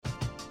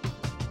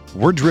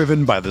We're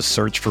driven by the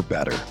search for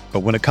better. But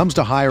when it comes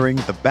to hiring,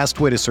 the best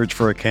way to search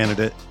for a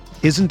candidate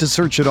isn't to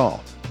search at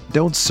all.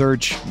 Don't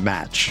search,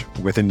 match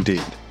with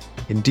Indeed.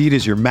 Indeed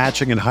is your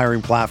matching and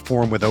hiring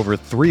platform with over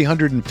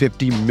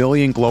 350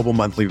 million global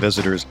monthly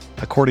visitors,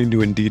 according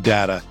to Indeed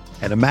data,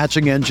 and a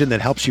matching engine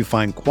that helps you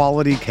find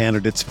quality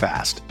candidates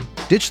fast.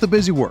 Ditch the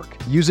busy work.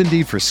 Use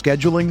Indeed for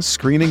scheduling,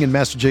 screening, and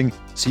messaging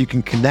so you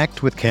can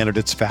connect with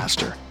candidates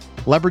faster.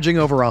 Leveraging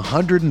over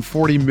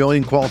 140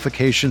 million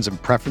qualifications and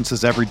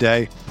preferences every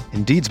day,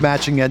 Indeed's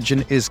matching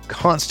engine is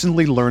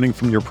constantly learning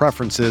from your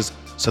preferences,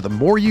 so the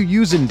more you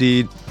use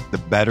Indeed, the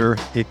better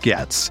it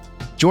gets.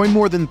 Join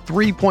more than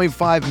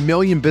 3.5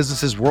 million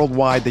businesses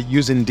worldwide that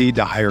use Indeed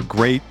to hire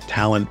great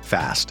talent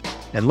fast.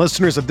 And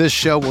listeners of this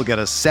show will get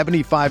a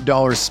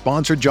 $75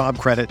 sponsored job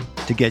credit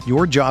to get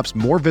your jobs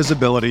more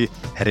visibility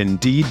at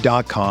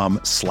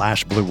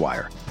Indeed.com/Blue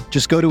Wire.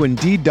 Just go to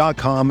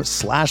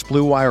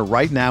Indeed.com/Blue Wire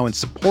right now and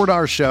support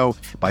our show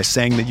by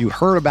saying that you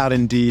heard about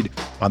Indeed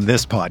on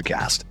this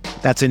podcast.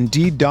 That's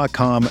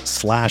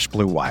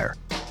Indeed.com/Blue Wire.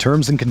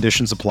 Terms and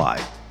conditions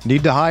apply.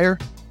 Need to hire?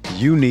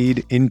 You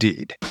need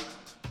Indeed.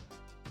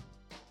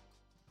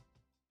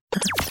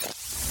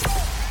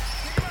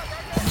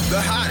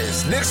 The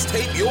hottest Knicks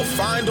tape you'll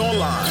find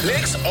online.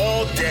 Knicks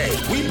all day.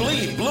 We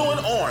bleed blue and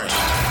orange.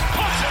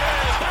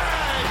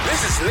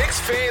 This is Knicks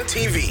Fan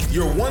TV,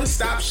 your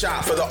one-stop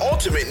shop for the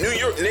ultimate New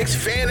York Knicks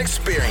fan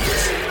experience.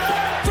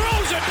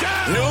 Throws it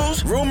down.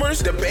 News, rumors,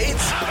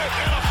 debates,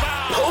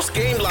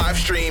 post-game live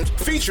streams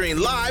featuring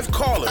live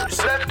callers.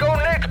 Let's go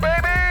Knicks,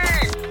 baby!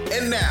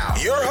 And now,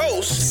 your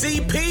host,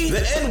 CP, the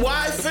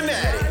NY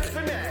Fanatic.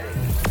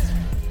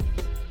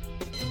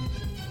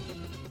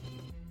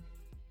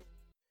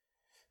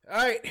 All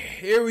right,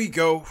 here we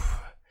go.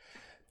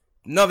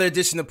 Another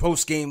edition of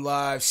Post Game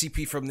Live.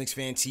 CP from Knicks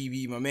Fan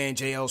TV. My man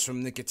Jay Ellis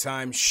from Nick of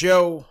Time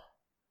Show.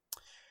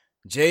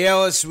 Jay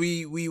Ellis,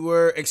 we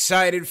were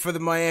excited for the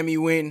Miami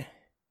win.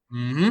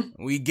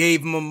 Mm-hmm. We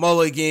gave him a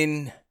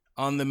mulligan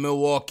on the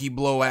Milwaukee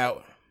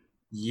blowout.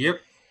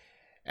 Yep.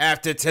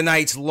 After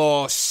tonight's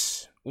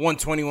loss,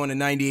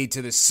 121-98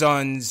 to the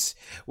Suns.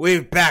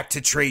 We're back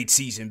to trade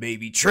season,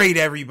 baby. Trade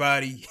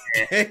everybody.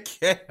 Get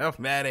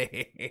them out of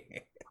here.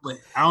 But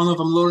I don't know if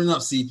I'm loading up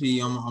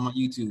CP on my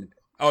YouTube.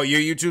 Oh,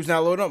 your YouTube's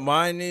not loading up?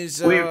 Mine is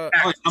Trade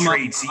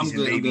season,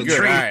 good, baby. I'm good. Good.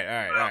 Trade.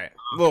 All right.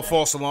 A little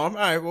false alarm.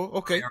 All right, well,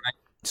 okay.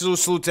 So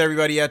salute to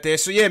everybody out there.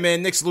 So yeah,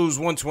 man, Knicks lose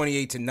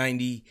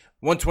 128-90,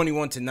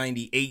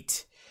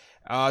 121-98.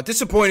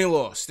 Disappointing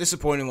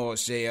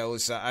loss, Jay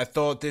Ellis. I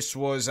thought this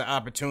was an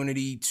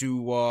opportunity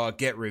to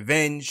get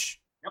revenge.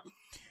 Yep.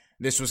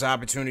 This was an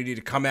opportunity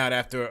to come out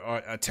after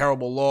a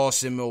terrible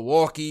loss in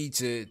Milwaukee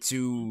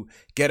to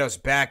get us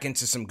back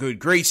into some good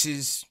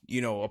graces,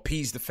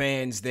 appease the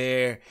fans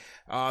there.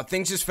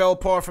 Things just fell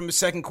apart from the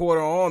second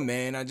quarter on,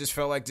 man. I just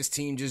felt like this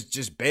team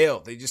just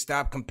bailed. They just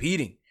stopped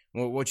competing.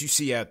 What you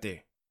see out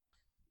there?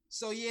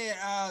 So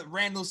yeah,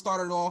 Randall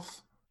started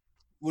off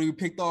what he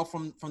picked off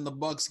from the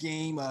Bucks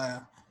game,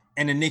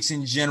 and the Knicks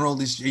in general.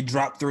 They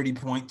dropped 30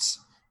 points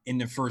in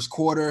the first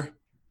quarter.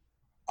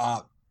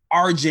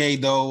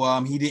 RJ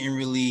though, he didn't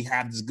really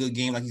have this good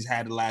game like he's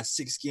had the last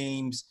 6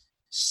 games.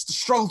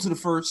 Struggled in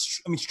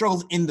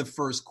the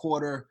first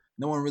quarter.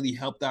 No one really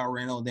helped out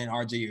Randall. Then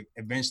RJ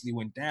eventually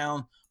went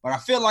down. But I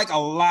feel like a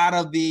lot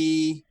of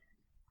the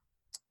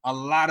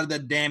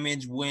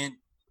damage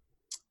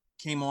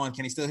came on.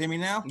 Can you still hear me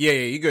now? Yeah,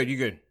 you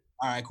good.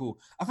 All right, cool.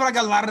 I feel like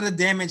a lot of the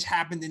damage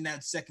happened in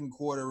that second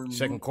quarter.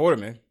 Second quarter,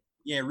 man.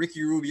 Yeah,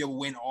 Ricky Rubio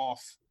went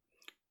off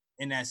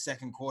in that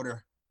second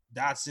quarter.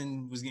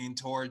 Dotson was getting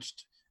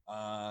torched.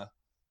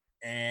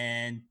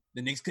 And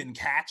the Knicks couldn't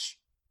catch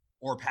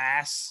or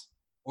pass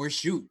or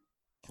shoot.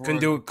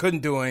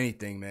 Couldn't do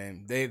anything,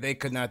 man. They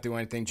could not do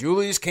anything.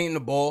 Julius came the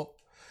ball.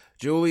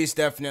 Julius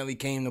definitely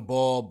came the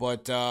ball,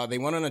 but they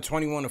went on a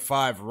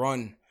 21-5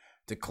 run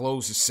to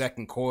close the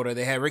second quarter.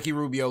 They had Ricky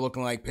Rubio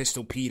looking like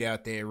Pistol Pete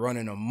out there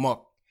running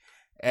amok.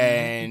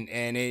 And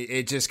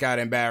it just got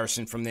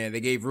embarrassing from there. They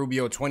gave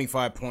Rubio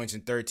 25 points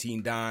and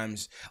 13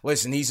 dimes.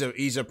 Listen, he's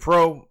a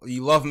pro.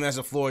 You love him as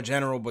a floor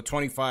general, but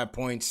 25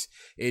 points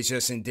is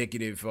just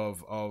indicative of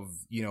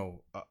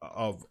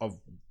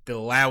the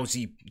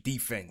lousy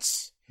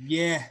defense.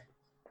 Yeah.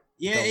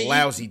 The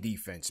lousy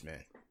defense,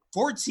 man.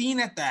 14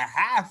 at the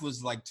half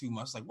was like too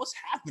much. Like, what's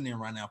happening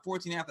right now?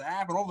 14 at the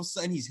half, and all of a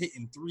sudden he's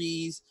hitting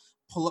threes,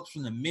 pull-ups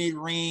from the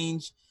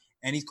mid-range.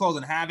 And he's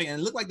causing havoc. And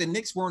it looked like the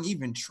Knicks weren't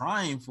even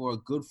trying for a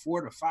good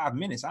 4 to 5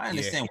 minutes. I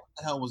understand what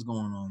the hell was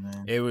going on,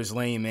 man. It was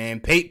lame,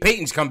 man.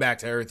 Peyton's come back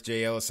to earth,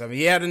 Jay Ellis. I mean,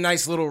 he had a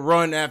nice little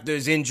run after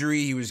his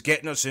injury. He was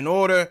getting us in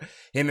order.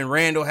 Him and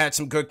Randall had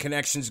some good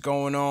connections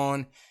going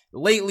on.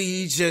 Lately,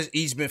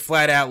 he's been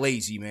flat out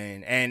lazy,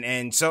 man.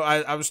 And so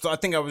I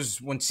think I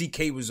was when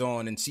CK was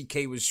on, and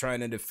CK was trying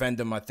to defend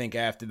him, I think,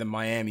 after the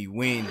Miami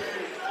win.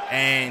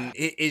 And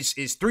his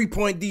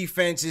 3-point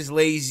defense is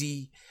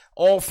lazy.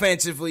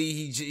 Offensively,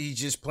 he's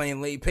just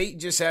playing late. Peyton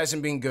just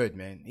hasn't been good,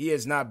 man. He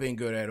has not been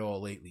good at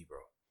all lately, bro.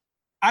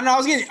 I know. I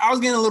was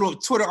getting a little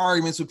Twitter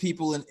arguments with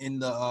people in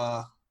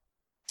the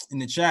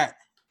chat,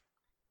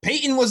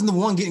 Peyton wasn't the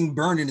one getting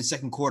burned in the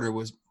second quarter. It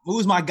was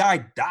my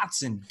guy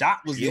Dotson. Dot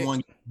was the one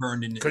getting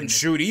burned in. Couldn't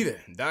shoot either.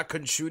 Dot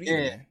couldn't shoot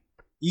either. Yeah.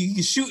 You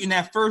can shoot in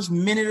that first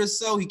minute or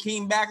so. He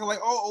came back and like,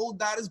 oh, old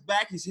Dot is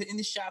back. He's hitting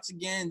the shots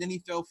again. Then he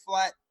fell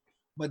flat.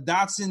 But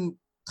Dotson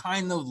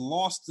kind of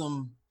lost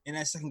him in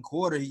that second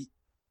quarter.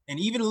 And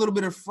even a little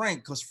bit of Frank,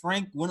 because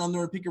Frank went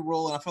under a pick and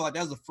roll, and I felt like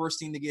that was the first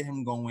thing to get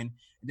him going.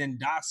 And then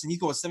Dotson, he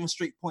scored 7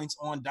 straight points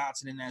on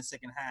Dotson in that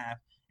second half.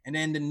 And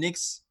then the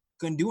Knicks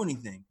couldn't do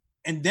anything.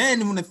 And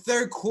then when the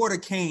third quarter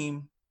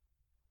came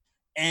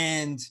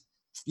and,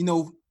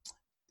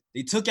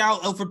 they took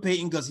out Elfrid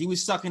Payton because he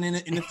was sucking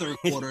in the third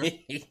quarter,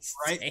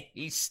 right?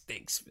 He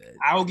stinks, man.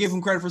 I will give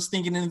him credit for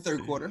stinking in the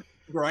third quarter,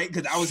 right?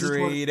 Because I was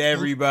trade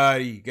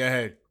everybody. Go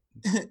ahead.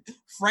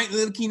 Frank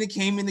Ntilikina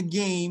came in the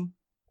game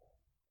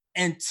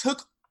and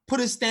put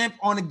a stamp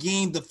on the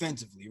game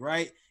defensively,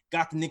 right?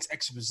 Got the Knicks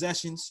extra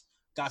possessions,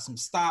 got some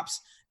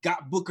stops,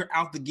 got Booker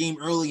out the game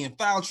early in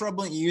foul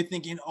trouble, and you're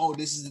thinking, oh,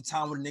 this is the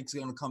time when the Knicks are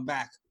going to come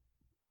back.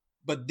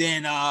 But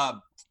then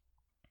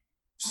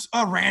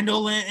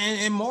Randall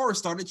and Morris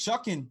started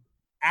chucking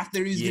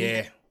after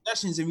these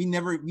possessions, and we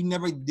never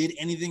did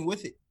anything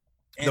with it.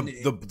 And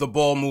the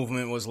ball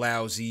movement was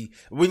lousy.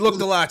 We looked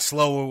a lot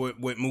slower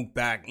with Mook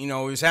back.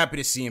 I was happy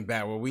to see him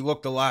back. Where we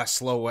looked a lot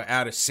slower,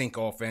 out of sync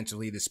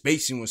offensively. The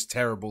spacing was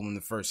terrible in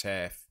the first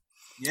half.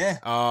 Yeah.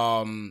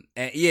 And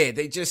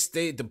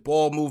the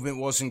ball movement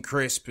wasn't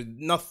crisp.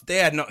 They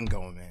had nothing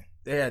going, man.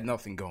 They had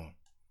nothing going.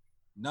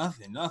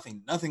 Nothing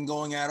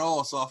going at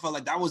all. So I felt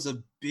like that was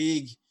a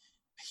big,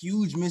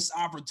 huge missed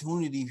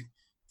opportunity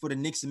for the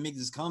Knicks to make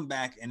this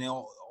comeback, and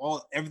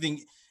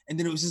everything. And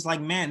then it was just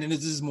like, man, then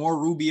there's just more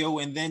Rubio,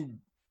 and then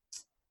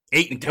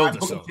Ayton killed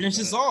us. Finish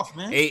this off,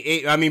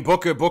 man.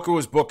 Booker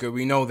was Booker.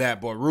 We know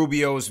that, but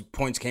Rubio's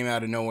points came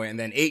out of nowhere, and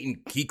then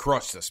Ayton, he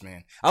crushed us,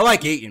 man. I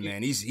like Ayton,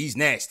 man. He's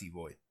nasty,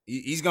 boy.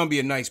 He's gonna be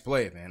a nice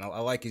player, man.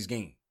 I like his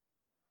game.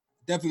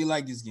 Definitely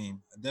like his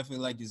game.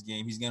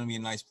 He's gonna be a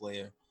nice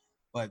player,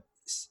 but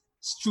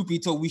truth be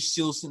told, we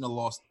still shouldn't have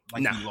lost.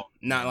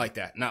 Not like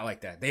that.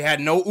 They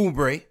had no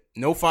Oubre,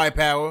 no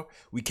firepower.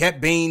 We kept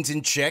Baines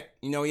in check.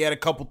 He had a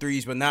couple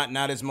threes, but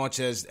not as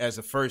much as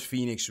the first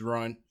Phoenix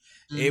run.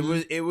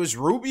 Mm-hmm. It was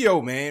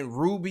Rubio, man.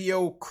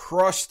 Rubio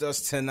crushed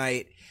us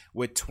tonight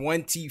with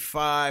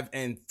 25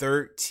 and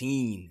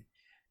 13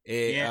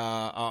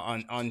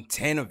 on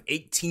 10 of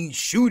 18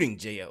 shooting.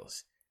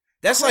 JLs.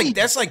 That's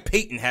like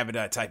Peyton having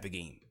that type of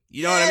game.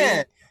 You know what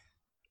I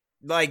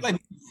mean?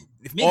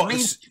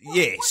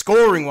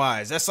 Scoring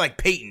wise, that's like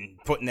Peyton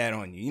putting that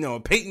on you.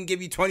 Peyton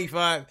give you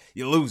 25,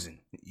 you're losing.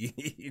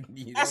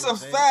 That's a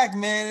fact,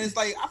 man. It's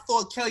like I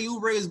thought Kelly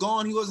Oubre is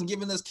gone. He wasn't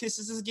giving us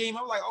kisses this game.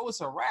 I'm like, oh,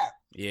 it's a wrap.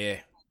 Yeah.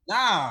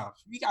 Nah,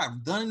 we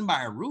got done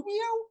by Rubio.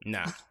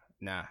 Nah.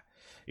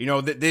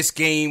 This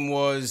game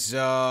was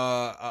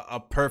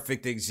a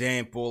perfect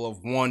example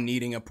of one,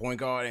 needing a point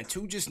guard, and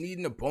two, just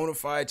needing a bona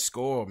fide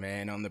scorer,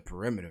 man, on the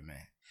perimeter,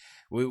 man.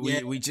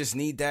 We just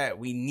need that.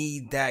 We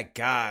need that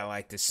guy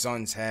like the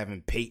Suns have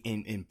in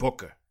Peyton and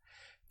Booker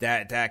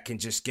that can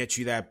just get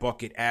you that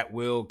bucket at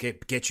will,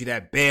 get you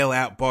that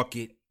bailout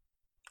bucket,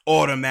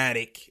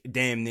 automatic,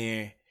 damn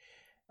near.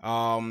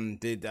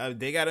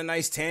 They got a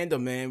nice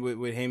tandem, man,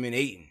 with him and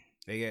Ayton.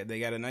 They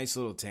got a nice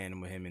little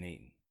tandem with him and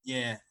Ayton.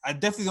 Yeah, I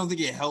definitely don't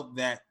think it helped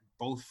that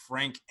both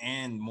Frank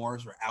and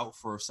Morris were out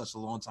for such a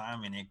long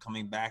time and then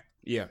coming back.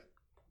 Yeah.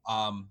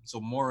 So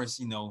Morris,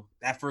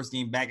 that first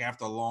game back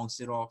after a long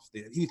sit-off,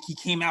 he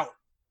came out.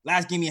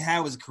 Last game he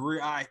had was a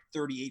career high,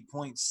 38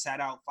 points, sat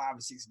out 5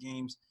 or 6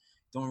 games.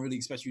 Don't really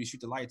expect you to shoot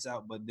the lights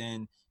out, but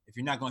then if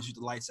you're not going to shoot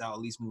the lights out, at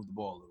least move the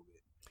ball a little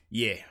bit.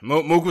 Yeah,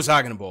 Mook was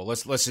hogging the ball.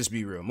 Let's just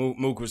be real.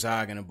 Mook was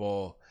hogging the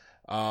ball.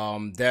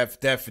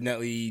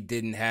 Definitely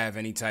didn't have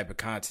any type of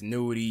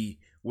continuity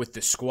with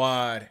the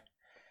squad,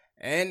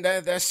 and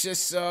that's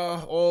just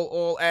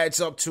all adds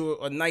up to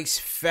a nice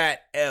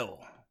fat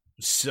L.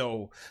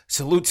 So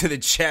salute to the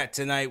chat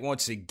tonight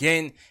once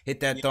again.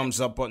 Hit that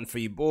thumbs up button for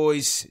you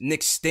boys.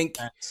 Knicks stink.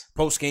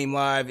 Post game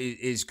live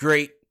is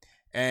great.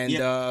 And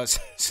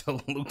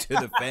salute to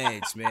the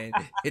fans, man.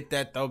 Hit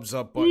that thumbs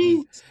up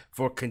button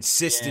for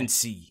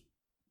consistency.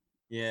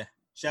 Yeah.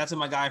 Shout out to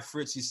my guy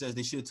Fritz. He says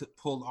they should have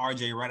pulled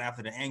RJ right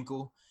after the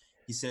ankle.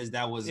 He says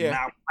that was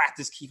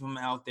malpractice, keep him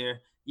out there.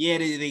 Yeah,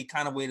 they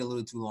kind of waited a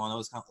little too long. That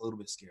was kind of a little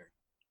bit scary.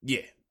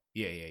 Yeah.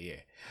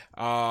 It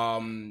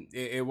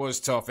was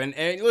tough. And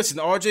listen,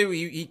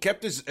 RJ, he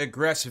kept his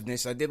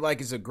aggressiveness. I did like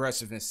his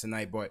aggressiveness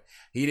tonight, but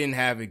he didn't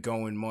have it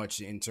going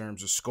much in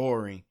terms of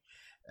scoring.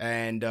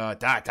 And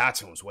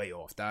Dotson was way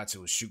off.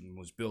 Dotson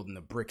was building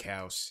a brick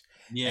house.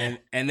 Yeah.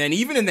 And then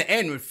even in the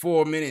end with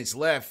 4 minutes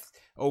left,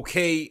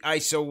 okay,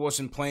 ISO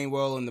wasn't playing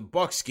well in the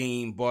Bucks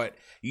game, but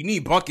you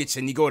need buckets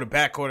and you go to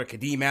backcourt of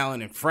Kadeem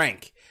Allen and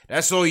Frank.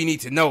 That's all you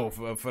need to know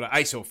for the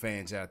ISO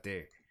fans out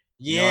there.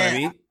 You know what I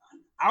mean?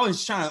 I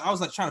was trying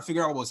to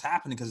figure out what was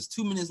happening because it's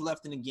 2 minutes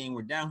left in the game.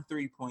 We're down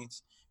 3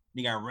 points.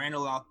 You got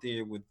Randall out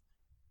there with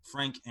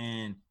Frank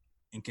and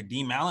and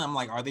Kadeem Allen. I'm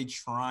like, are they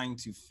trying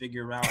to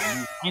figure out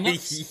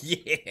lineups?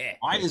 Yeah.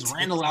 Why is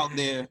Randall out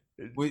there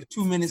with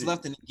 2 minutes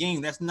left in the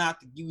game? That's not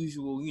the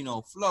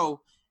usual,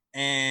 flow.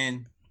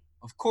 And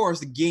of course,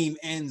 the game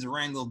ends.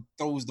 Randall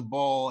throws the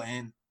ball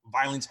and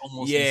violence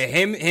almost. Yeah,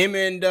 him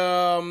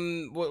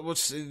and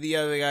what's the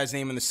other guy's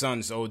name in the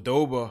Suns?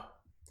 Odoba.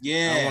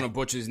 Yeah, I don't want to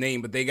butcher his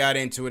name, but they got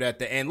into it at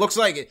the end. Looks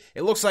like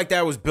it looks like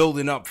that was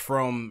building up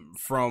from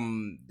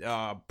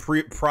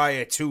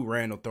prior to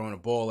Randall throwing the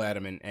ball at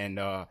him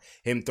and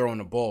him throwing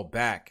the ball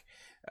back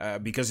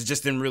because it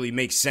just didn't really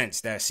make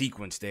sense, that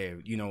sequence there.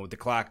 With the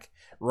clock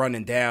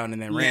running down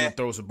and then Randall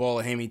throws the ball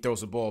at him, he throws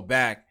the ball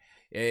back.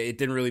 It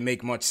didn't really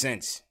make much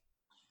sense.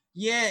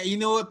 Yeah, you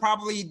know what?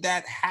 Probably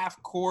that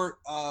half court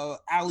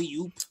alley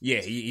oop.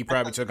 Yeah, he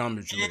probably took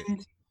umbrage with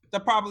it.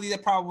 That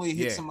probably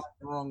hit somebody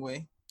the wrong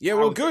way. Yeah,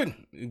 well,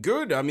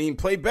 good. I mean,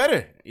 play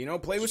better.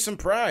 Play with some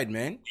pride,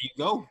 man. There you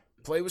go.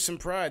 Play with some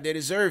pride. They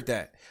deserve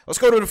that. Let's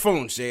go to the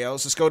phones, JL.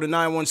 Let's go to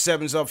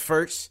 917's up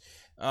first.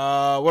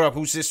 What up?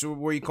 Who's this?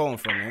 Where you calling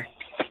from, man?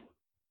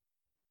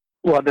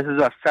 Well, this is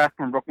Seth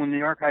from Brooklyn, New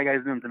York. How you guys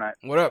doing tonight?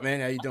 What up,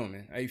 man? How you doing,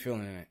 man? How you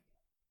feeling tonight?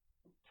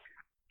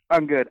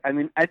 I'm good. I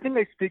mean, I think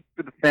I speak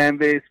for the fan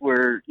base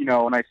where,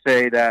 when I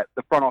say that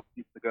the front office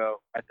needs to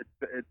go.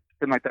 It's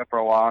been like that for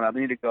a while now.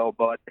 They need to go,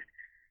 but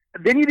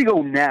they need to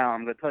go now.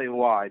 I'm going to tell you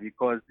why.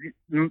 Because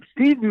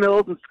Steve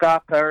Mills and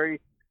Scott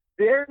Perry,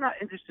 they're not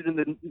interested in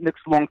the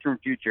Knicks' long-term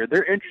future.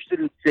 They're interested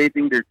in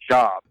saving their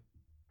job.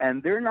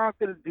 And they're not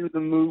going to do the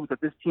moves that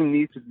this team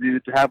needs to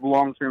do to have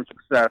long-term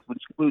success,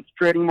 which includes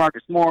trading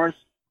Marcus Morris,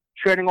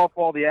 trading off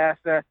all the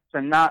assets,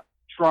 and not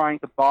trying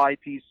to buy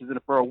pieces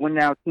for a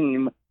win-now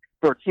team,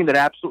 for a team that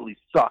absolutely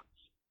sucks.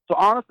 So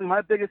honestly,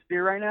 my biggest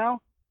fear right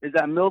now is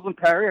that Mills and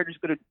Perry are just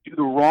going to do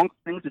the wrong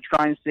things to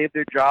try and save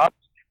their jobs,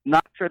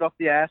 not trade off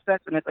the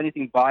assets, and if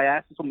anything, buy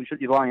assets when we should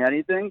be buying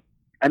anything.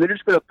 And they're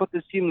just going to put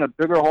this team in a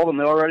bigger hole than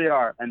they already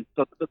are. And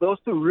so those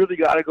two really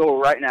got to go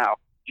right now.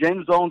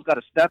 James Dolan's got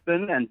to step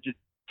in and just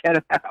get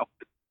it out.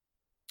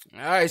 All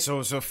right,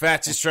 so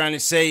Fats is trying to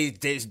say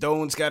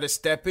Dolan's got to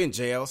step in,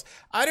 JLs.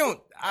 I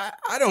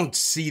don't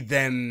see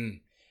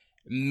them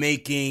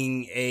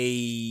making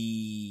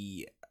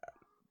a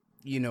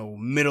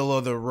middle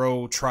of the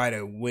road try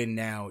to win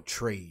now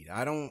trade.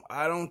 I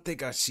don't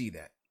think I see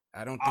that.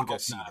 I don't think I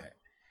see that.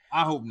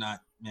 I hope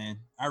not, man.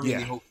 I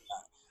really hope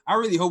not. I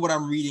really hope what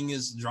I'm reading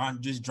is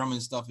just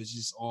Drummond stuff is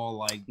just all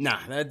like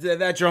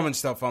that Drummond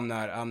stuff. I'm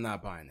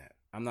not buying that.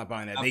 I'm not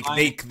buying that.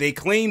 They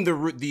claim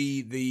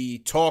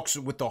the talks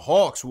with the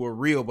Hawks were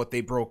real, but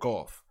they broke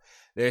off.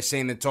 They're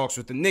saying the talks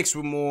with the Knicks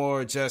were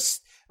more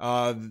just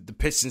the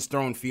Pistons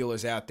throwing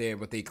feelers out there,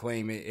 but they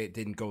claim it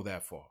didn't go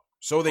that far.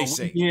 So they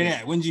say.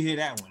 Yeah. When did you hear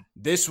that one?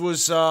 This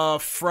was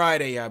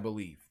Friday, I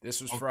believe.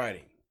 This was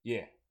Friday.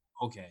 Yeah.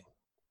 Okay.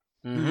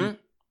 Mm-hmm.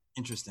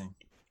 Interesting.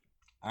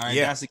 All right.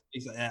 Yeah. That's the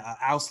case.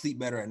 I'll sleep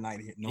better at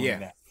night knowing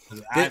that.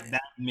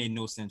 That made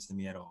no sense to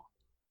me at all.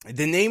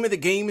 The name of the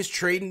game is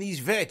trading these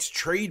vets.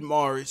 Trade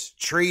Morris,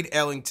 trade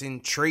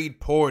Ellington,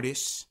 trade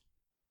Portis,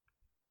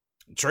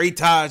 trade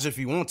Taj if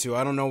you want to.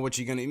 I don't know what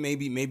you're gonna.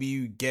 Maybe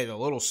you get a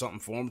little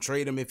something for him.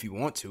 Trade him if you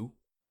want to.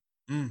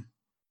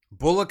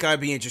 Bullock, I'd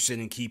be interested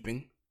in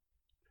keeping.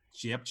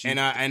 Yep.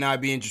 And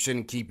I'd be interested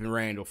in keeping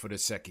Randall for the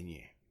second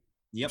year.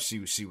 Yep.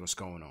 See what's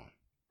going on.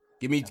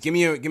 Give me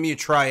a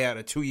tryout,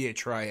 a 2-year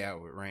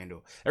tryout with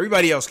Randall.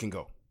 Everybody else can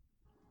go.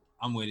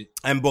 I'm with it.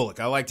 And Bullock.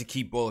 I like to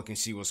keep Bullock and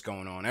see what's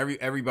going on.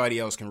 Everybody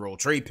else can roll.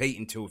 Trade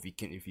Payton too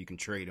if you can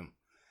trade him.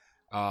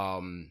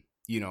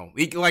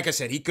 Like I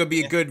said, he could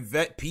be a good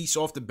vet piece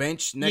off the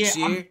bench next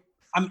year.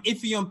 I'm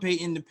iffy on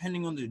Payton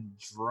depending on the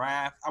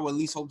draft. I would at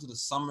least hope to the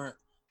summer.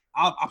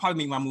 I'll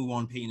probably make my move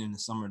on Payton in the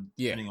summer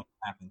depending on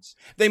what happens.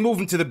 They move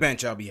him to the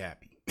bench, I'll be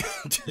happy.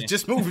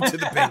 Just move him to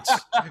the bench.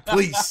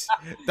 Please.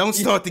 Don't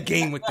start the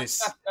game with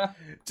this.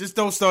 Just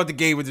don't start the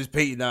game with this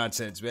Payton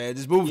nonsense, man.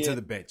 Just move him to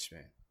the bench,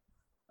 man.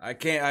 I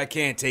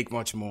can't take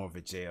much more of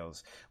it,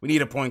 JLs. We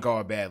need a point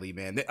guard badly,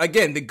 man.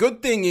 Again, the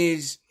good thing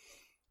is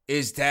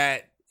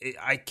that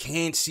I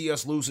can't see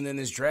us losing in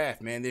this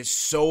draft, man. There's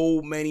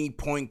so many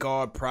point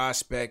guard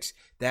prospects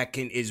that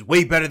is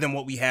way better than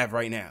what we have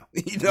right now.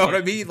 You know what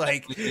I mean?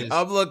 Like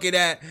I'm looking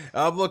at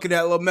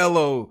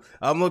LaMelo.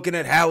 I'm looking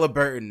at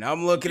Halliburton.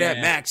 I'm looking at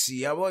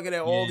Maxey. I'm looking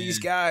at all these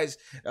guys.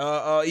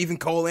 Even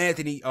Cole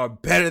Anthony are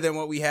better than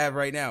what we have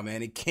right now,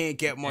 man. It can't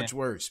get much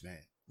worse, man.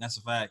 That's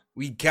a fact.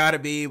 We gotta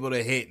be able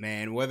to hit,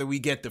 man. Whether we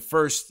get the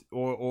first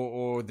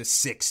or the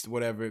sixth,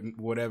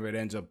 whatever it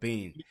ends up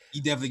being.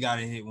 You definitely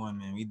gotta hit one,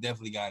 man. We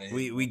definitely gotta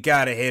hit. We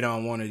gotta hit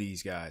on one of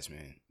these guys,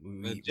 man.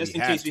 Just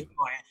in case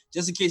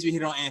we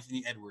hit on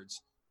Anthony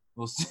Edwards.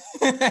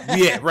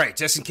 Yeah, right.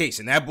 Just in case,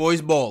 and that boy's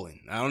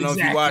balling. I don't know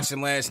if you watched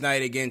him last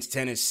night against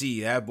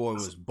Tennessee. That boy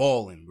was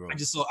balling, bro.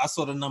 I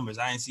saw the numbers.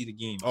 I didn't see the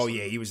game. Oh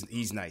yeah,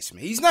 he's nice,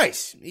 man. He's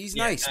nice,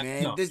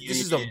 man. No, this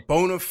is a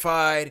bona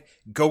fide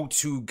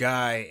go-to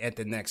guy at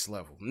the next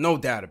level, no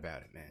doubt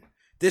about it, man.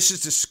 This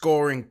is the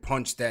scoring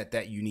punch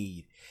that you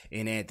need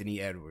in Anthony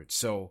Edwards.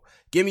 So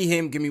give me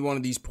him, give me one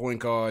of these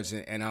point guards,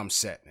 and I'm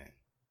set, man.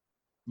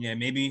 Yeah,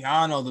 maybe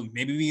I don't know.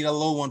 Maybe we get a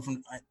low one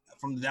from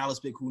the Dallas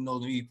pick. Who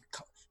knows? Maybe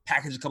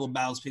package a couple of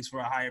Dallas picks for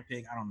a higher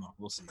pick. I don't know.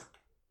 We'll see.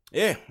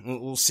 Yeah,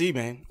 we'll see,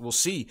 man. We'll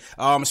see.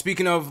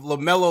 Speaking of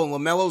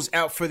LaMelo's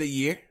out for the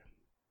year.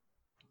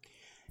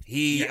 So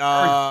he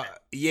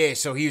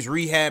was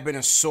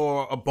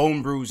rehabbing a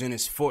bone bruise in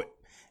his foot.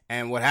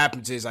 And what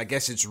happens is, I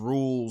guess it's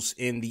rules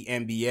in the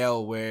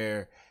NBL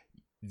where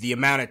the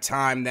amount of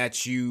time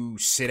that you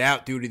sit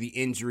out due to the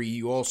injury,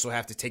 you also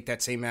have to take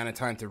that same amount of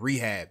time to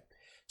rehab.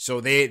 So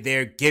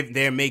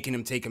they're making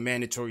him take a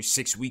mandatory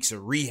 6 weeks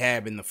of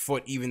rehab in the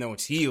foot, even though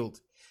it's healed,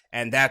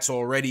 and that's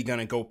already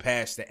gonna go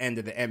past the end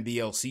of the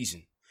NBL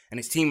season. And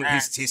his team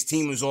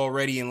was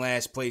already in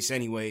last place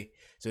anyway,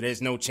 so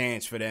there's no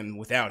chance for them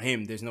without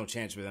him. There's no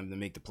chance for them to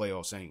make the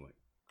playoffs anyway.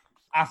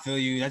 I feel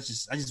you. I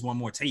just want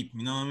more tape.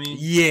 You know what I mean?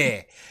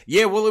 Yeah.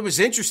 Well, it was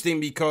interesting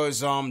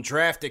because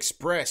Draft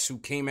Express, who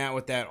came out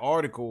with that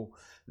article,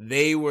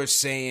 they were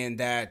saying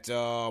that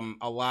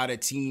a lot of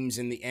teams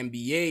in the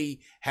NBA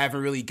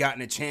haven't really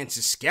gotten a chance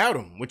to scout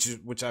him,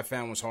 which I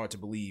found was hard to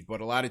believe.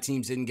 But a lot of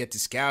teams didn't get to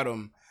scout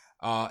him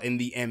in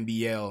the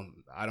NBL.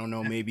 I don't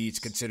know, maybe it's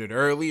considered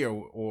early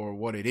or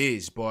what it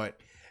is, but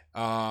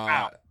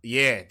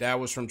yeah, that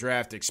was from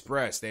Draft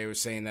Express. They were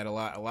saying that a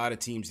lot of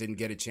teams didn't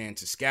get a chance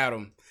to scout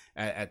him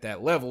at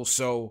that level,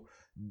 so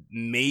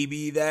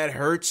maybe that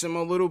hurts him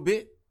a little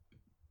bit.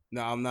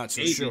 No, I'm not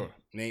so sure.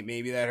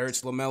 Maybe that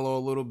hurts LaMelo a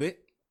little bit.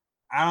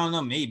 I don't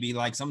know. Maybe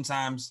like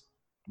sometimes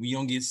we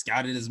don't get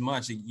scouted as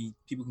much.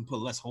 People can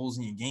put less holes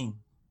in your game.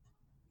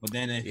 But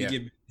then if you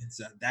get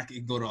that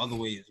could go the other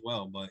way as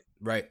well. But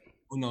right,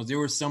 who knows? There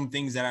were some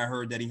things that I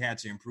heard that he had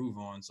to improve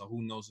on. So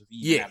who knows if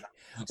he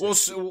well,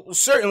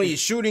 certainly his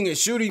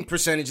shooting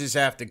percentages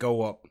have to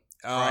go up.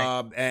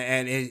 Right.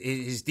 And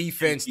his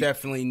defense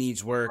definitely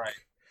needs work. Right.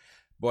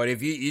 But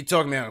if you're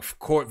talking about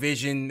court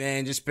vision,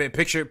 man, just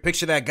picture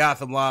that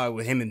Gotham Live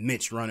with him and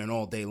Mitch running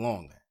all day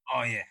long.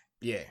 Oh yeah,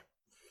 yeah.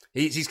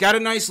 He's got a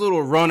nice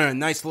little runner, a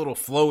nice little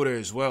floater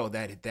as well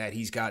that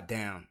he's got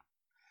down.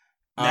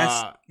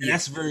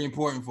 That's very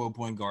important for a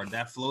point guard.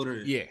 That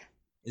floater,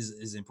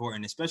 is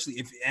important, especially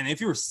if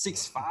you're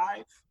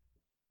 6'5",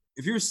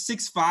 if you're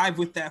 6'5"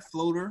 with that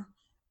floater.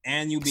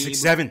 And you be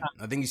 6'7".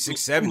 I think he's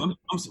 6'7".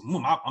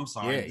 I'm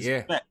sorry.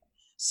 Yeah.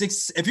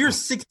 If you're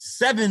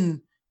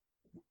 6'7"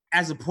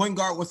 as a point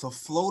guard with a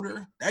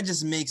floater, that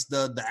just makes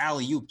the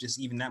alley-oop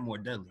just even that more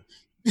deadly.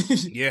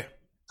 Yeah.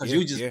 Because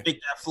you just pick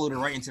that floater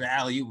right into the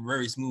alley-oop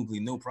very smoothly,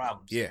 no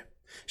problems. Yeah.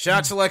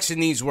 Shot selection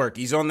needs work.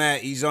 He's on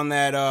that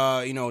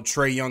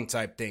Trae Young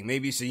type thing.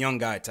 Maybe it's a young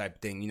guy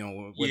type thing,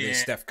 where there's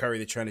Steph Curry,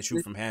 they're trying to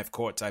shoot from half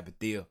court type of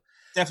deal.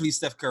 Definitely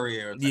Steph Curry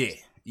era.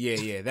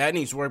 Yeah, that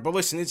needs work. But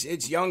listen,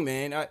 it's young,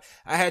 man. I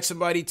had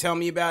somebody tell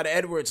me about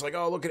Edwards, like,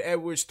 oh, look at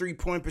Edwards'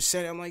 3-point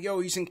percent. I'm like, yo,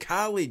 he's in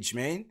college,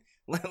 man.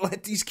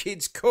 Let these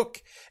kids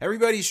cook.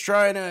 Everybody's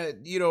trying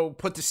to,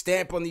 put the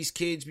stamp on these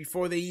kids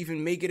before they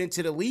even make it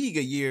into the league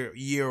a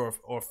year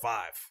or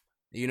 5.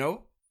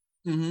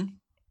 Mm-hmm.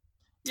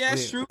 Yeah,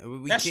 that's true.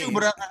 That's true.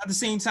 But at the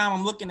same time,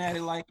 I'm looking at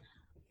it like,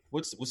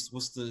 what's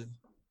the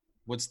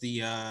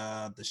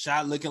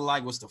shot looking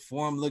like? What's the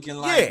form looking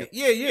like?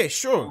 Yeah,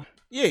 sure.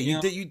 Yeah,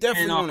 you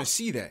definitely want to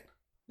see that.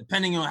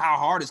 Depending on how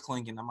hard it's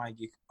clinking,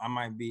 I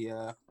might be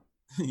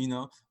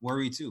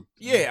worried too.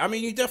 Yeah, I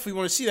mean, you definitely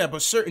want to see that,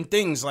 but certain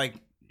things like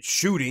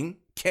shooting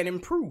can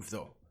improve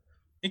though.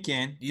 It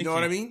can. You know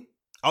what I mean?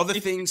 Other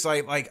things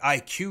like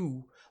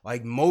IQ,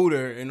 like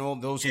motor and all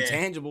those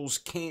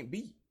intangibles can't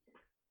be.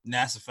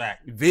 That's a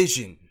fact.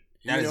 Vision.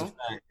 That is a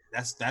fact.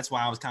 That's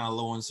why I was kind of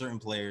low on certain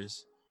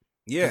players.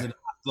 Yeah.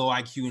 Low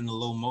IQ and the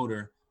low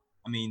motor.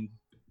 I mean,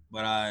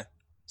 but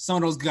some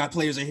of those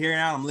players are here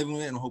now. I'm living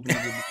with it. I'm hoping.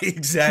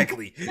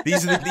 Exactly.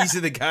 These are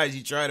the guys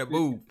you try to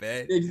move,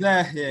 man.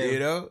 Exactly.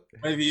 Yeah.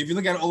 If you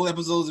look at old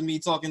episodes of me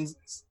talking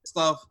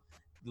stuff,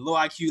 the low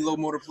IQ, low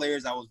motor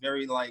players, I was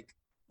very wary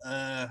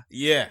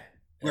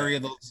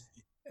of those.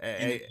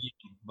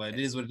 But it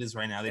is what it is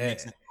right now. They make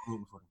sense.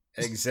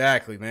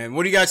 Exactly, man.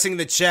 What do you guys think of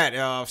the chat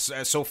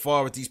so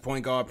far with these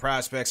point guard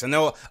prospects? I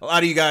know a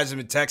lot of you guys have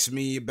been texting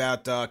me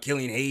about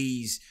Killian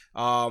Hayes,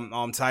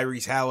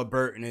 Tyrese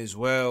Halliburton as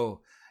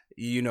well.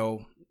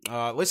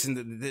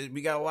 Listen,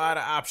 we got a lot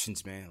of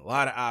options, man. A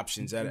lot of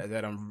options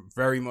that I'm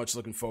very much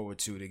looking forward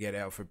to get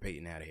Elfrid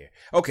Payton out of here.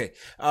 Okay,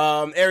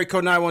 area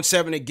code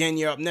 917 again.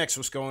 You're up next.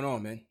 What's going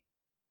on, man?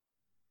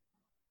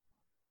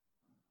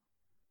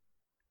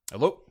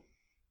 Hello.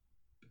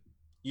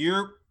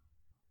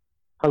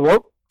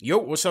 Hello. Yo,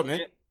 what's up,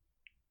 man?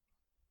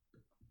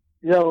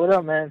 Yo, what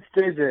up, man?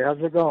 It's JJ. How's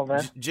it going,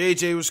 man?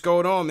 JJ, what's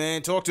going on,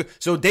 man? So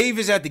Dave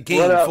is at the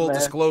game, full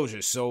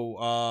disclosure.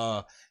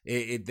 So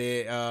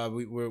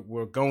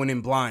we're going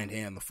in blind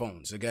here on the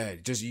phone. So go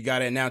ahead. Just you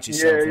gotta announce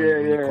yourself when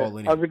you call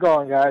in. How's it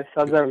going, guys?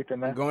 How's everything,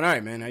 man? Going all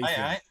right, man. How you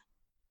feeling?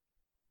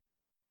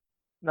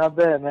 Not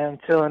bad, man.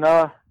 Chilling.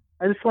 I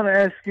just want to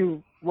ask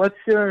you, what's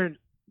your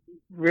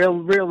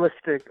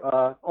realistic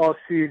all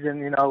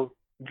season,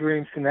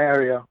 dream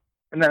scenario?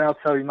 And then I'll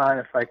tell you mine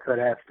if I could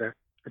after.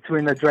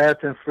 Between the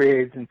draft and free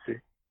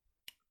agency.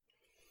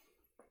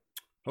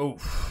 Oh,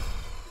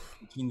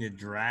 between the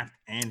draft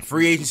and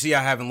free agency.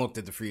 I haven't looked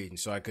at the free agent,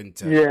 so I couldn't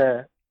tell.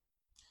 Yeah.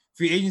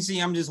 Free agency,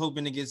 I'm just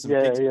hoping to get some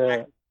picks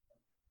back.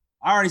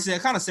 I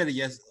kind of said it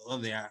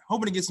yesterday.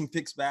 Hoping to get some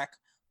picks back.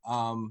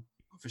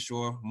 For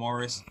sure.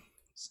 Morris.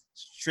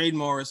 Trade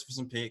Morris for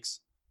some picks.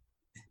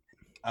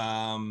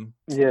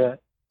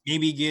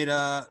 Maybe get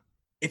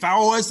if I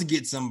was to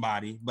get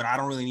somebody, but I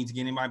don't really need to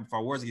get anybody. If I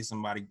was to get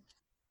somebody,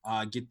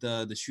 get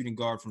the shooting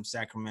guard from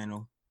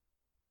Sacramento.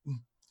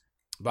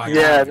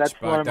 That's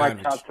one of my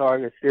top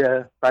targets.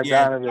 Yeah,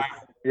 Bogdanovich.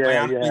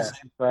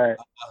 Right.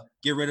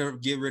 Get rid of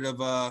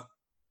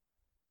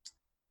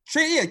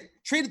trade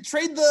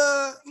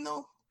the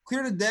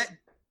clear the deck,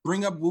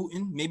 bring up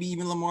Wooten, maybe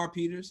even Lamar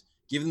Peters,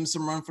 give them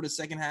some run for the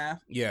second half.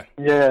 Yeah.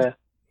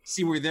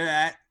 See where they're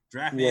at.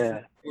 Draft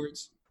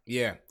afterwards.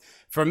 Yeah.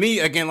 For me,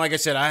 again, like I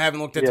said, I haven't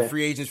looked at the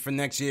free agents for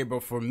next year,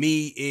 but for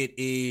me, it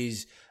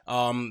is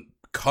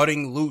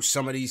cutting loose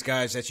some of these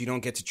guys that you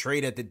don't get to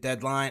trade at the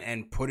deadline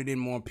and put it in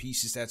more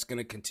pieces that's going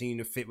to continue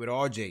to fit with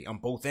RJ on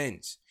both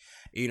ends.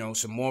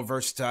 Some more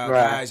versatile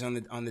guys on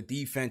the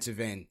defensive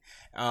end.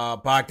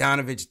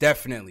 Bogdanovich,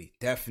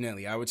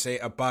 definitely. I would say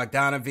a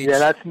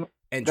Bogdanovich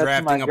and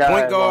drafting a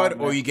point guard,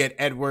 or you get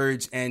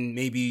Edwards and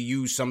maybe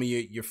use some of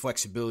your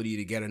flexibility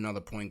to get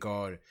another point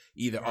guard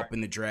either up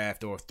in the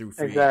draft or through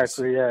free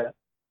agency.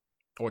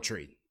 Or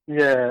trade.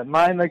 Yeah,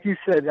 mine, like you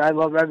said, I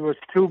love Edwards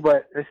too,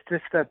 but it's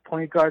just that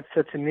point guard's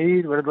such a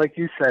need. But like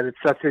you said, it's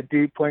such a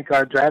deep point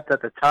guard draft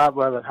at the top,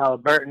 whether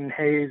Halliburton,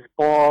 Hayes,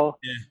 Ball,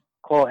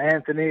 Cole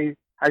Anthony.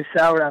 I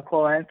soured on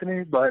Cole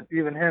Anthony, but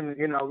even him,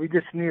 we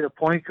just need a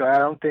point guard. I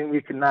don't think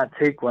we can not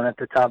take one at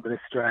the top of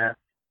this draft.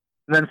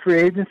 And then free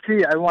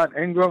agency, I want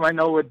Ingram. I'm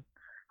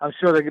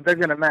sure they're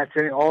going to match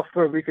any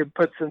offer. We could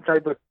put some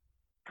type of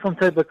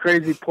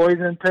crazy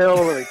poison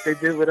pill like they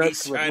did with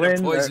us with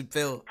Lynn, poison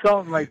pill.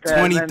 Something like that.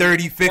 20,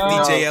 30, 50,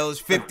 JL is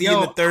 50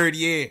 in the third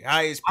year.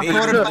 Highest paid.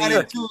 I thought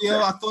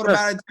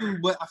about it too,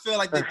 but I feel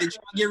like they trying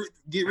to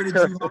get rid of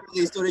Drew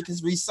Holiday so they can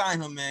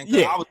re-sign him, man.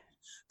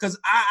 Because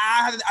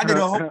I did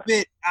a whole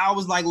bit. I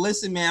was like,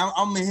 listen, man,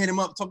 I'm going to hit him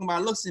up talking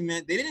about, listen,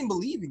 man, they didn't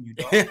believe in you,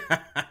 dog.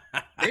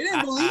 They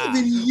didn't believe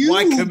in you.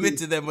 Why commit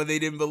to them when they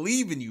didn't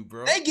believe in you,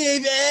 bro? They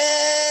gave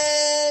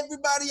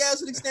everybody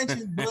else an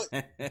extension, but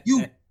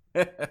you.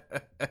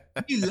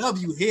 We love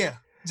you here.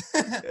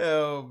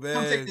 Oh, man.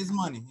 Come take this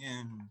money.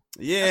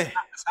 Yeah.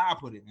 That's how I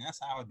put it, man. That's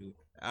how I do it.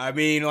 I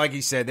mean, like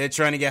you said, they're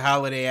trying to get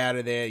Holiday out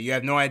of there. You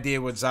have no idea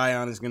what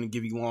Zion is going to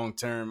give you long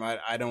term.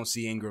 I don't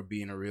see Ingram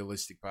being a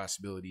realistic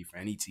possibility for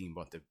any team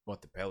but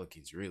the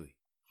Pelicans, really.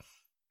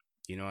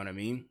 You know what I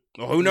mean?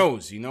 Well, who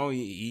knows? He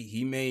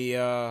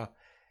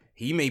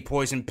may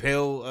poison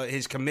pill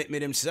his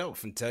commitment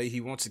himself and tell you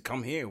he wants to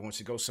come here, wants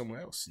to go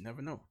somewhere else. You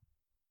never know.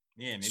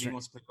 Yeah, maybe he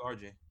wants to play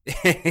RJ.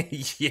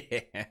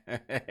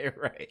 Yeah,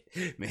 right.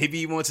 Maybe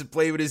he wants to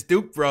play with his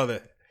Duke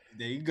brother.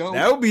 There you go.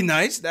 That would be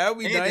nice.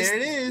 Nice. There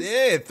it is.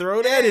 Yeah,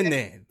 throw that in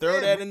there. Throw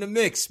that in the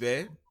mix,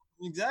 man.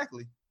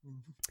 Exactly.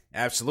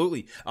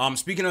 Absolutely.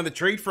 Speaking of the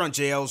trade front,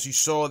 JLs, you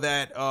saw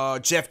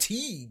that Jeff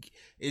Teague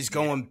is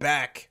going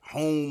back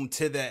home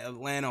to the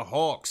Atlanta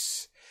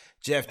Hawks.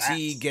 Jeff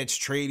Teague gets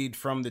traded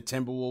from the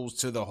Timberwolves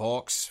to the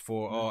Hawks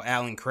for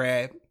Allen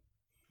Crabbe.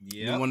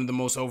 Yeah, one of the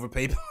most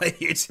overpaid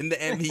players in the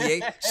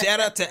NBA. Shout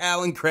out to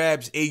Allen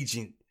Crabbe's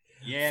agent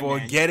for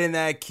getting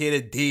that kid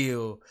a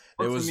deal.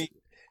 It was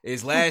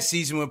his last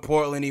season with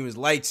Portland. He was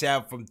lights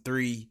out from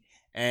three,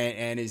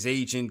 and his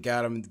agent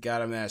got him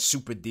that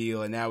super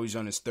deal, and now he's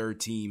on his third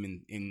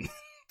team in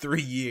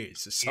 3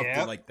 years or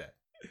something like that.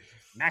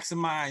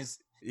 Maximize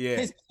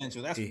his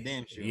potential. That's for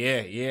damn sure.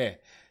 Yeah.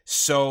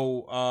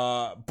 So,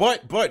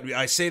 but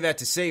I say that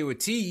to say with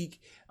Teague.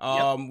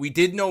 We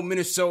did know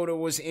Minnesota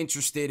was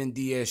interested in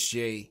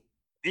DSJ.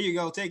 There you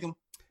go. Take him.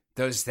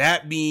 Does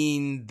that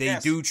mean they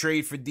do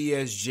trade for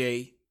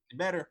DSJ?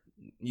 Better.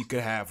 You could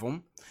have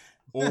him.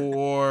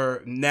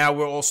 Or now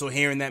we're also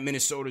hearing that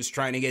Minnesota's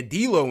trying to get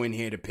D'Lo in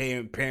here to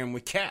pair him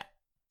with Cat.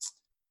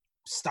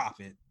 Stop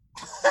it.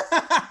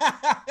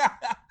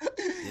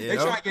 They're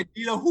trying to get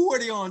D'Lo. Who are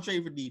they on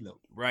trade for D'Lo?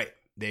 Right.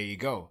 There you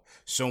go.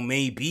 So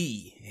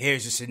maybe,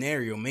 here's a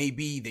scenario.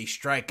 Maybe they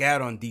strike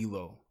out on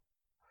D'Lo.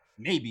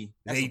 Maybe.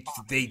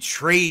 They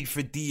trade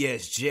for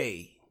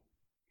DSJ.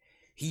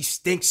 He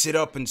stinks it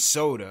up in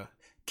soda.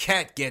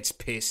 Cat gets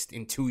pissed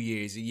in 2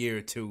 years, a year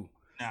or two.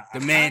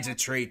 Demands a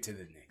trade to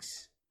the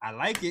Knicks. I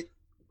like it.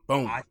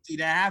 Boom. I see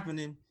that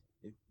happening.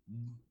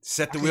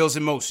 Set the wheels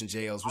in motion,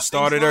 JLs. We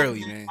started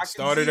early, man.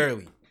 Started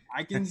early.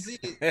 I can see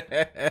it.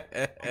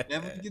 I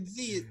definitely can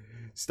see it.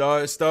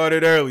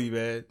 Started early,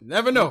 man.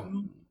 Never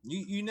know.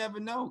 You never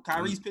know.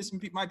 Kyrie's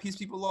might piss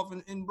people off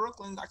in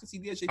Brooklyn. I can see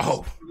DSJ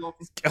pissing people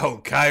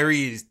off.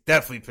 Kyrie is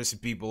definitely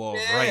pissing people off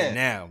right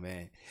now,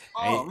 man.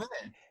 Man.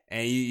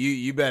 And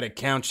you better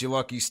count your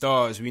lucky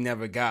stars. We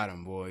never got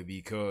him, boy,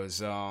 because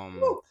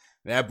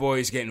that boy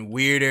is getting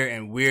weirder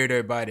and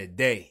weirder by the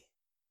day.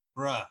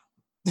 Bruh.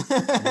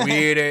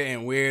 Weirder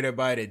and weirder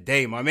by the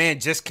day. My man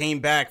just came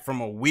back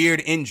from a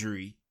weird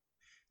injury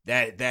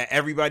that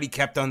everybody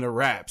kept under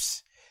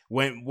wraps.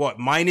 went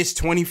minus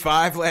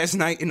 25 last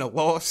night in a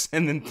loss,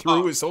 and then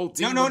threw his whole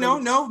team. No.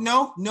 Don't happened?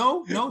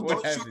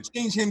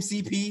 shortchange him,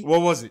 CP.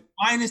 What was it?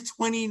 Minus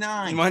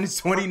 29. Minus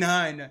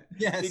 29.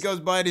 Yes. He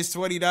goes minus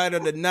 29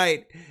 on the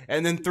night,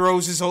 and then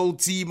throws his whole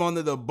team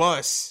under the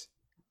bus.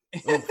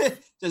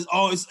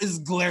 It's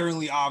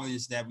glaringly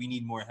obvious that we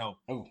need more help.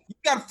 You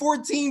got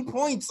 14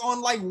 points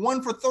on like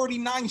 1 for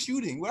 39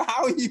 shooting. Well,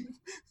 how are you?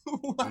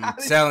 I'm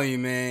telling you,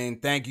 man.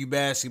 Thank you,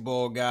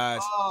 basketball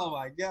guys. Oh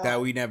my God.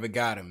 That we never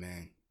got him,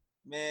 man.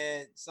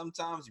 Man,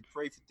 sometimes you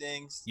pray for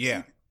things.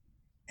 Yeah.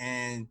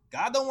 And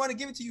God don't want to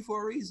give it to you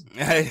for a reason.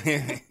 Yeah,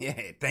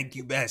 thank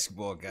you,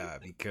 basketball guy,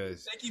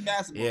 because thank you,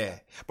 basketball. Yeah,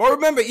 but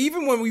remember,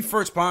 even when we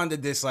first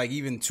pondered this, like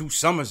even 2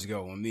 summers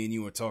ago, when me and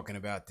you were talking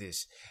about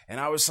this, and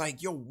I was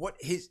like, "Yo, what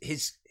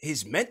his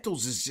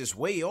mentals is just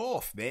way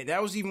off, man."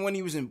 That was even when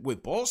he was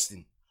with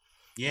Boston.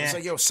 Yeah, I was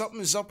like, "Yo,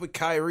 something is up with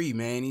Kyrie,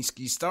 man.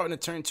 He's starting to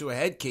turn into a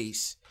head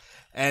case."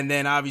 And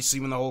then obviously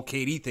when the whole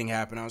KD thing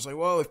happened, I was like,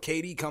 "Well, if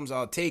KD comes,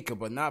 I'll take him,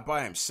 but not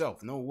by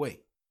himself. No way."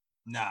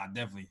 Nah,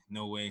 definitely.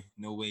 No way,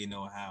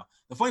 no how.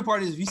 The funny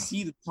part is if you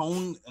see the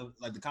tone of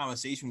like the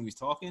conversation when he was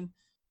talking,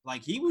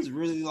 like he was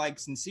really like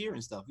sincere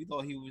and stuff. We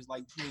thought he was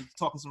like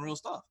talking some real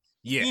stuff.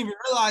 Yeah. He didn't even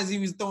realize he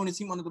was throwing his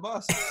team under the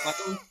bus. Like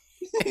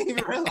he didn't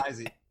even realize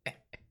it.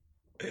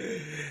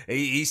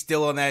 He's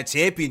still on that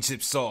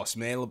championship sauce,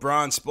 man.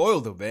 LeBron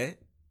spoiled him, man.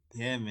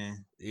 Yeah,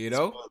 man. You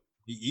know?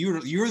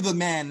 You're the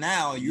man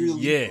now. You're the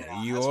leader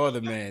now. You are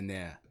the man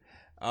now.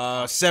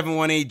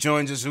 718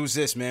 joins us. Who's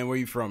this, man? Where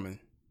you from, man?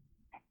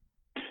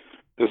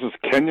 This is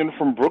Kenyon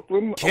from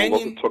Brooklyn. Kenyon? I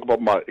would love to talk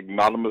about my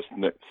ignominious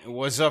Knicks.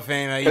 What's up,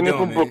 fam? How you Kenyon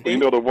doing, from Brooklyn, man? You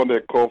know the one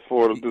that called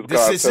for this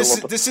guy.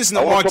 This isn't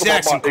the Mark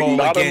Jackson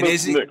call again,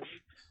 is it?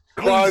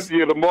 Clyde,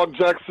 yeah, the Mark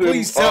Jackson.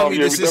 Please tell me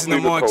this isn't the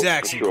Mark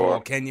Jackson call,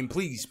 Kenyon.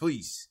 Please.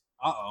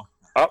 Uh-oh.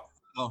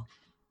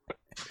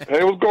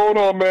 Hey, what's going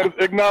on, man? It's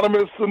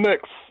ignominious the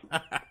Knicks.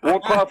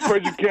 One time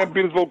phrase you can't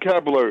beat his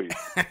vocabulary.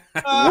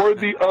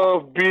 Worthy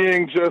of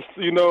being just,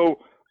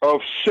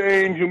 of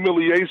shame,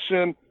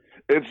 humiliation.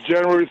 It's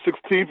January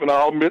 16th, and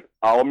I'll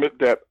admit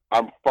that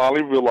I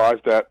finally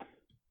realized that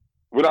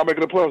we're not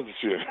making the playoffs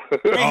this year.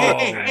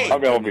 Hey. I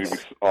don't mean to be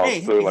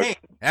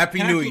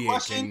Happy New Year,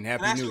 King.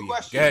 Happy New Year.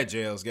 Go ahead,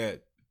 Jails. Go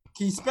ahead.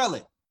 Can you spell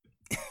it?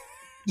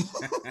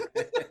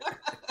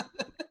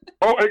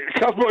 Oh,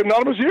 can I spell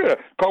anonymous? Yeah.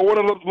 I want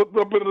to look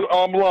up in the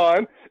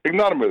line.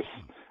 Ignominious.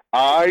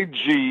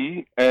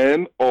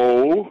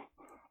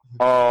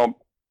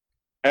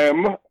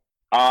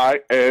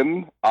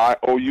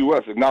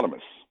 IGNOMINIOUS.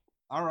 Ignominious.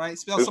 All right,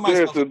 spell it's somebody.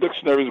 It's the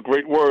dictionary is a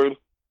great word.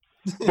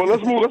 But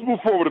let's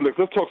move forward. Let's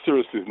talk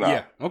seriously now.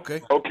 Yeah.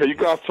 Okay. Okay. You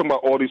guys talking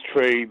about all these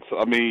trades?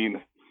 I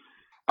mean,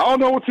 I don't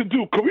know what to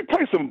do. Can we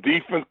play some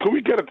defense? Can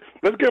we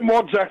let's get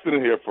Mark Jackson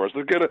in here first.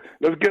 Let's get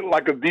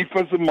like a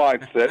defensive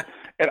mindset.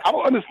 And I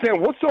don't understand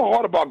what's so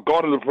hard about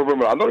guarding the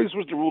perimeter. I know they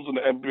switched the rules in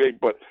the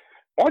NBA, but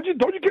don't you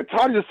get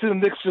tired of seeing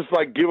the Knicks just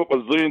like give up a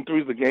zillion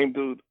threes a game,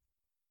 dude?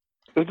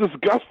 It's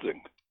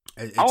disgusting.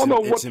 I don't know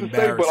what to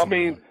say, but I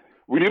mean,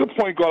 we need a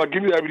point guard. I'll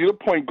give you that. We need a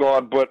point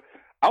guard, but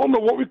I don't know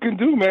what we can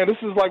do, man. This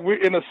is like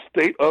we're in a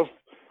state of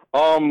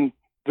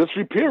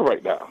disrepair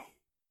right now.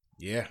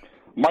 Yeah.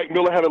 Mike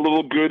Miller had a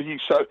little good. He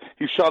shot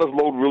his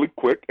load really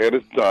quick, and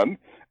it's done.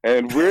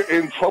 And we're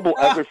in trouble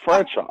as a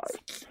franchise.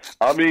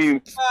 I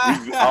mean,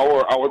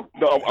 our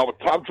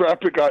top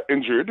draft pick got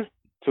injured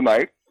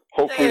tonight.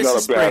 Hopefully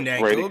not a bad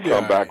brain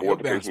comeback or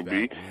what the case would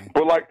be.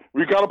 But, like,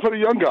 we got to play the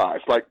young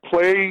guys. Like,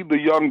 play the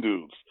young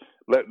dudes.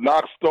 Let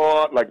Knox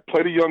start. Like,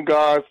 play the young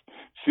guys.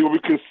 See what we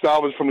can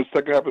salvage from the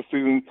second half of the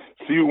season.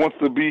 See who wants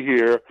to be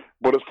here.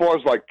 But as far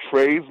as, like,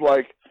 trades,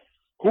 like,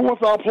 who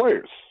wants our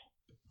players?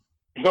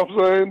 You know what I'm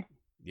saying?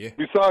 Yeah.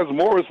 Besides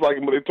Morris, like,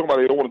 when they talk about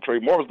they don't want to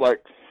trade Morris,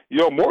 like,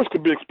 Morris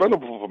could be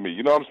expendable for me.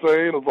 You know what I'm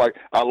saying? It's like,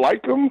 I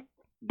like him,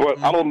 but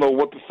I don't know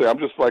what to say. I'm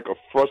just like a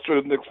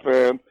frustrated Knicks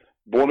fan,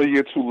 born a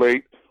year too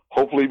late.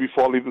 Hopefully,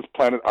 before I leave this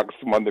planet, I can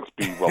see my Knicks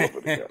be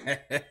relevant again.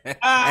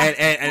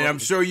 and I'm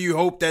sure you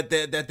hope that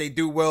they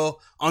do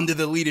well under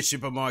the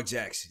leadership of Mark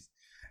Jackson.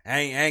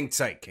 Hang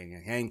tight, King.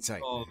 Hang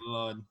tight. Oh,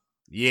 Lord.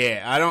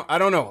 Yeah, I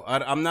don't know.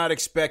 I'm not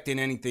expecting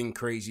anything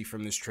crazy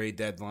from this trade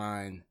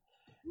deadline.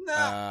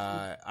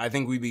 Nah. I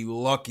think we'd be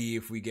lucky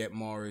if we get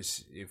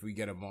Morris, if we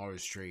get a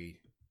Morris trade.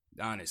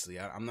 Honestly,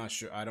 I'm not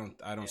sure. I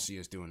don't see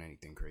us doing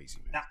anything crazy,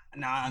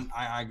 man.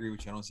 I agree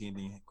with you. I don't see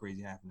anything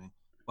crazy happening.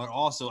 But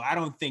also, I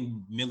don't think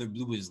Miller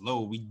Blue is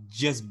low. We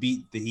just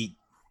beat the Heat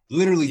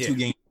literally 2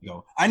 games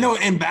ago. I know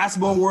in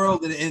basketball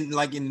world and in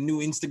the new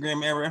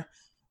Instagram era,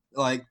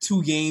 like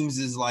 2 games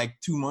is like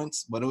 2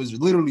 months, but it was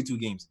literally 2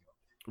 games ago.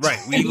 Right.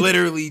 We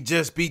literally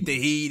just beat the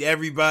Heat.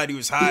 Everybody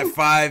was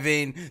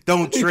high-fiving.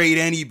 Don't trade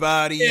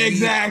anybody. Yeah,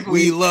 exactly.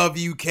 We love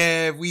you,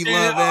 Kev. We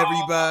love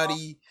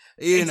everybody.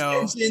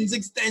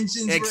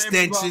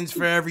 Extensions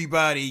for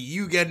everybody.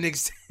 You get an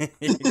extension.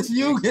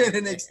 You get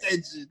an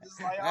extension. It's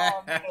like,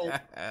 oh,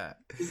 man.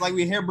 It's like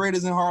we hair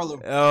braiders in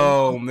Harlem.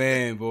 Oh,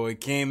 man, boy.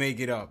 Can't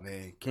make it up,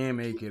 man. Can't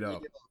make it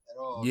up.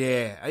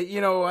 Yeah.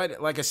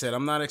 Like I said,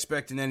 I'm not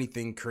expecting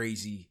anything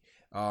crazy.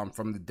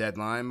 from the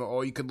deadline.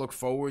 All you could look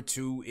forward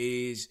to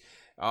is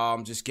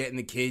just getting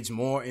the kids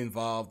more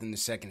involved in the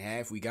second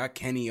half. We got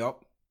Kenny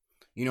up.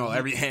 You know,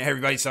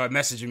 everybody started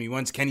messaging me,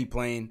 when's Kenny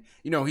playing?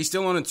 You know, he's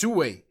still on a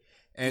two-way.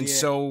 And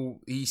so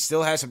he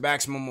still has a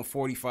maximum of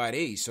 45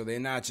 days. So they're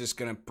not just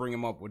going to bring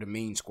him up with a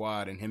main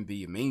squad and him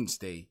be a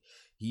mainstay.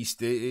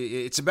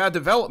 It's about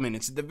development.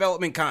 It's a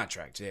development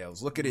contract,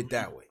 Jails. Look at it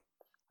that way.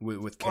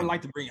 With Kenny. I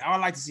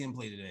would like to see him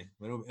play today,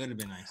 but it would have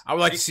been nice. I would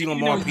like to see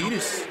Lamar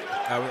Peters.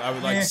 I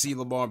would like to see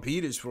Lamar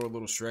Peters for a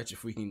little stretch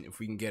if we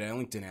can get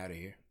Ellington out of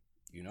here.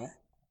 You know?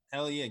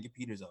 Hell yeah, get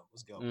Peters up.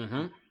 Let's go.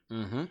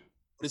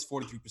 But it's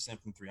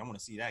 43% from 3. I want to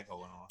see that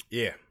going on.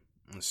 Yeah.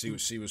 Let's see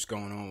what's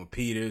going on with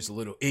Peters, a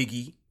little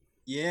Iggy.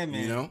 Yeah,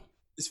 man. You know?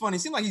 It's funny. It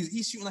seems like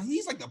he's shooting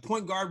he's like a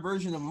point guard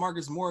version of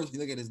Marcus Morris if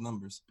you look at his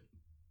numbers.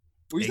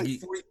 Where he's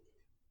like 40.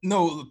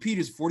 No,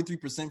 Peters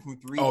 43% from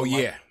 3. Oh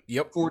yeah.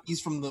 Yep.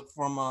 40s from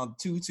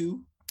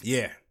 2-2.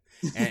 Yeah.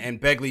 and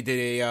Begley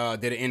did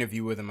an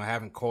interview with him. I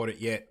haven't caught it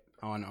yet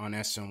on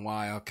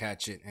SNY. I'll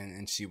catch it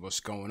and see what's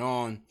going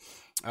on.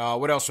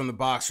 What else from the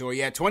box score?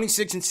 Yeah,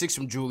 26 and 6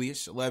 from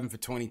Julius, 11 for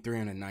 23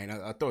 on the night.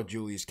 I thought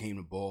Julius came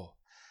to ball.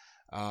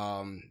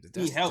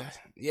 He helped.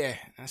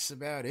 That's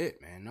about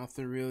it, man.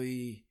 Nothing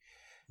really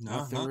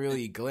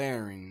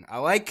glaring. I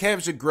like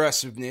Kev's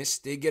aggressiveness.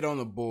 They get on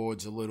the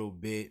boards a little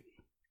bit.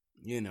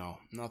 You know,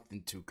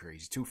 nothing too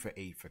crazy. 2 for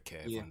 8 for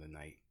Kev on the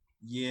night.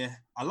 Yeah,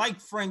 I like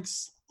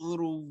Frank's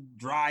little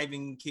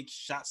driving kick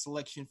shot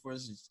selection for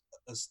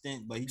a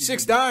stint, but he just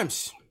 6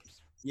 dimes.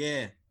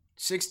 Yeah.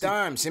 6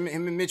 dimes. Him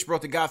and Mitch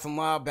brought the Gotham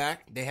Loud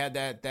back. They had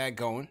that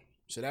going,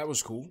 so that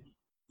was cool.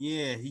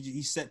 Yeah,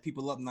 he set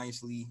people up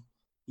nicely.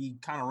 He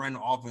kind of ran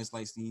the offense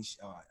like Steve.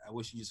 I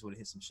wish he just would have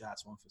hit some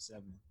shots, 1 for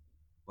 7.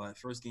 But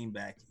first game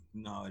back,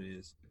 you know how it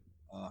is.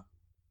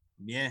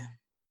 Yeah.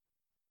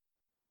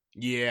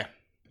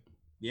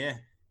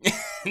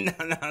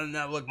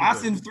 No, look.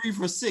 Austin 3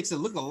 for 6. It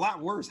looked a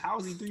lot worse. How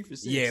is he 3 for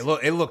 6? Yeah,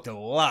 look, it looked a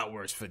lot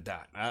worse for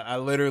Dot. I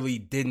literally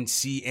didn't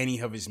see any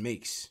of his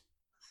makes.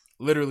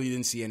 Literally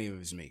didn't see any of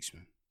his makes,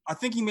 man. I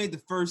think he made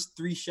the first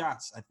 3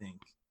 shots, I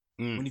think.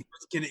 When he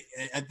first get it,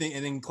 I think,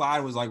 and then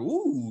Clyde was like,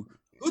 ooh,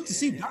 good to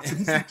see Dotson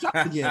hit some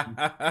shots again.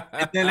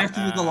 And then that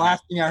was the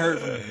last thing I heard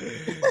from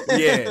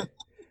him.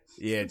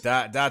 Yeah,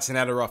 Dotson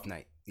had a rough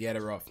night. He had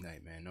a rough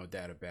night, man. No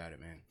doubt about it,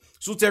 man.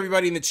 Salute to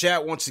everybody in the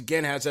chat once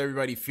again. How's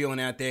everybody feeling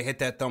out there? Hit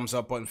that thumbs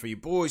up button for you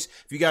boys.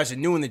 If you guys are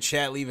new in the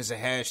chat, leave us a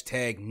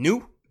hashtag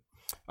new.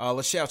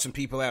 Let's shout some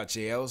people out,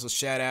 JLs. Let's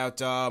shout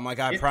out my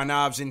guy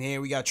Pranav's in here.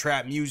 We got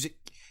Trap Music.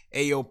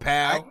 Ayo,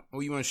 pal.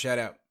 What you want to shout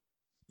out?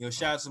 Yo,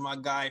 shout out to my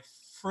guy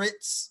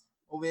Fritz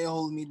over there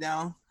holding me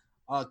down.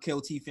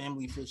 KLT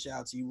family, Fritz, shout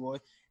out to you, boy.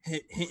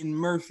 Hinton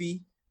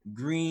Murphy,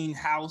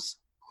 Greenhouse,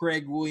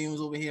 Craig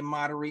Williams over here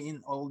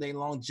moderating all day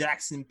long.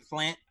 Jackson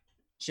Plant,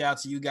 shout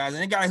out to you guys.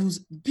 And the guy who's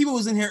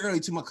in here early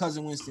too. My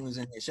cousin Winston was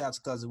in here. Shout out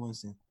to cousin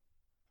Winston,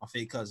 my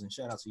fake cousin.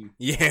 Shout out to you.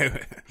 Yeah,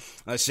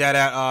 shout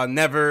out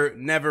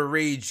Never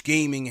Rage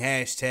Gaming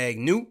hashtag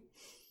new.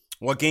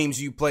 What games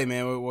do you play,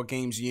 man? What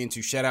games are you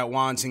into? Shout out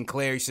Juan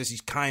Sinclair. He says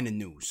he's kind of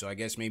new, so I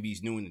guess maybe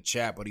he's new in the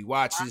chat, but he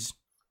watches.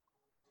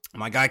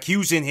 My guy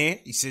Q's in here.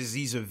 He says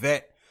he's a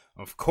vet,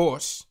 of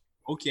course.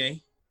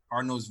 Okay,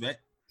 hard-nosed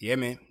vet. Yeah,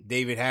 man.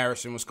 David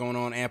Harrison, what's going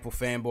on? Ample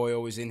fanboy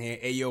always in here.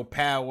 Ayo,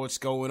 pal, what's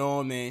going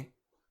on, man?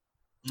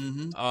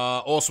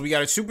 Also, we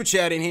got a super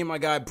chat in here. My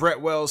guy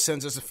Brett Wells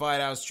sends us a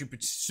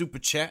 $5 super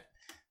chat.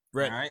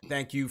 Brett,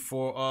 thank you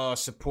for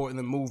supporting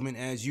the movement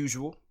as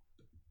usual.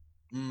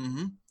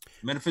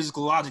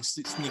 Metaphysical Logic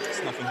snuffing here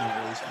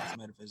early. Shout out to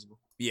Metaphysical.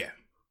 Yeah.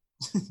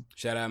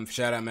 shout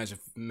out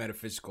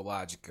Metaphysical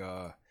Logic.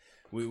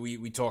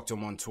 We talked to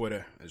him on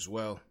Twitter as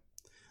well.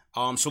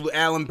 So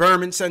Alan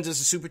Berman sends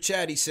us a super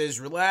chat. He says,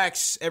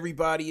 relax,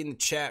 everybody in the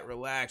chat,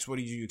 relax. What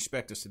did you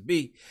expect us to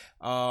be?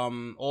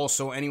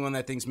 Also, anyone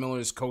that thinks Miller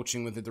is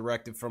coaching with a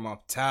directive from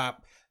up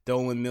top,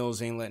 Dolan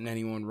Mills ain't letting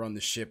anyone run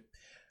the ship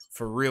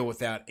for real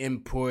without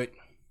input.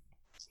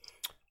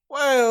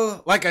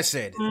 Well, like I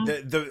said,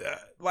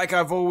 like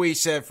I've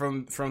always said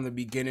from the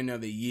beginning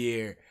of the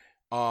year,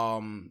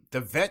 the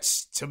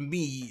vets to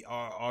me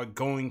are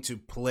going to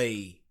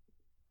play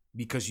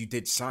because you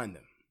did sign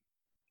them.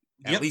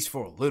 At least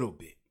for a little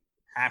bit.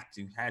 Had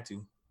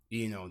to.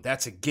 You know,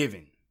 that's a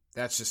given.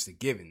 That's just a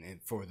given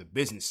and for the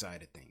business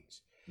side of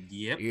things.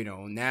 Yep. You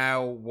know,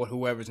 now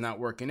whoever's not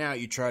working out,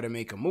 you try to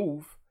make a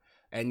move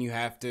and you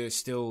have to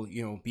still,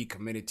 you know, be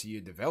committed to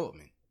your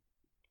development.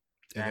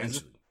 That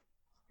is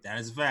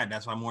a fact.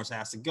 That's why Morris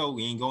has to go.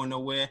 He ain't going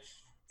nowhere.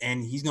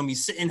 And he's going to be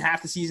sitting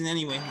half the season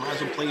anyway. Might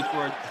as well play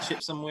for a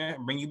chip somewhere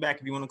and bring you back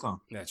if you want to come.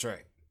 That's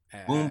right.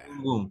 Boom,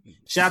 boom, boom.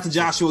 Shout out to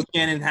Joshua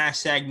Cannon,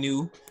 hashtag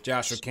new.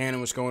 Joshua Cannon,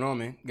 what's going on,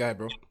 man? Go ahead,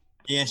 bro.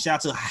 Yeah, shout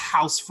out to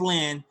House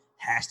Flan,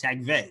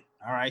 hashtag vet.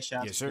 All right,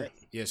 shout out to sir. Vet.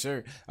 Yes,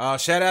 sir.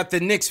 Shout out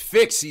to Nick's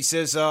Fix. He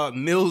says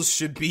Mills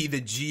should be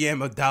the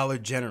GM of Dollar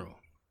General.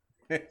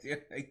 All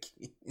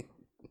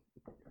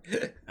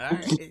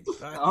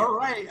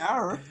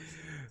right.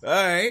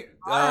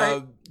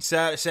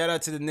 Shout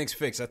out to the Knicks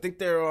Fix. I think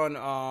they're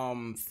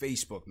on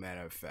Facebook,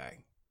 matter of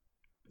fact.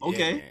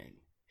 Okay. Yeah,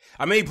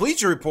 I made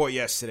Bleacher Report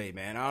yesterday,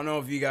 man. I don't know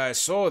if you guys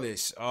saw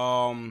this.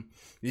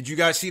 Did you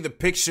guys see the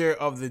picture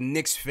of the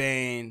Knicks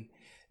fan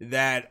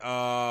that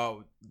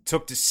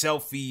took the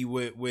selfie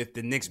with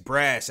the Knicks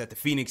brass at the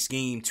Phoenix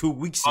game 2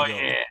 weeks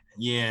ago?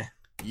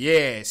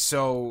 Yeah.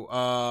 So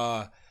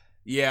I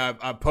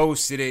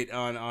posted it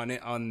on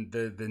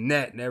the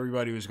net, and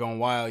everybody was going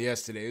wild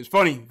yesterday. It was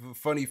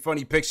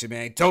funny picture,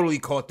 man. Totally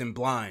caught them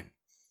blind.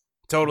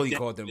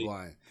 Caught them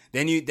blind.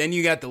 Then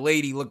you got the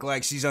lady look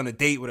like she's on a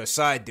date with a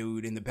side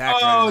dude in the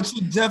background. Oh, she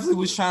definitely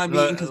was trying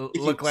to be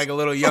look like a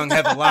little young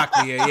Heather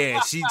Locklear. Yeah,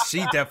 she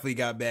definitely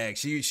got bagged.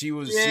 She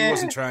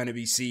wasn't trying to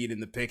be seen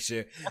in the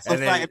picture. That's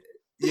and then,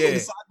 the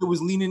side dude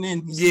was leaning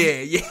in.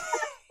 Yeah.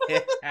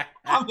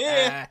 I'm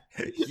here.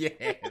 Yeah,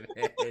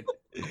 man.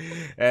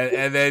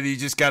 And then you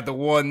just got the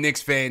one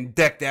Knicks fan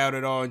decked out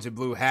in orange and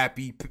blue,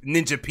 happy.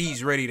 Ninja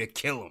P's ready to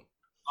kill him.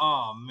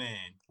 Oh man,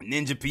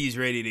 Ninja P's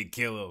ready to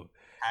kill him.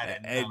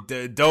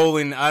 And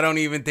Dolan, I don't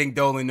even think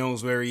Dolan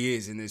knows where he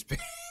is in this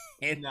picture.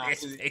 Now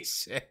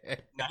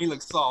he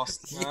looks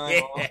sauced.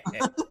 Yeah.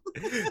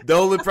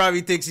 Dolan probably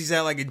thinks he's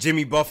at like a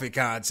Jimmy Buffett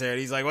concert.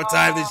 He's like, what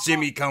time does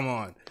Jimmy come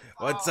on?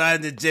 What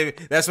time did Jimmy?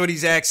 That's what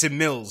he's asking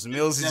Mills.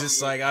 Mills is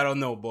just like, I don't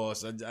know,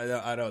 boss. I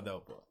don't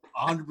know, boss.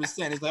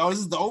 100%. It's like, oh, this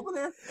is the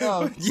opener?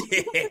 Oh.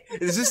 Yeah.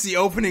 Is this the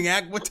opening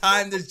act? What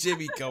time does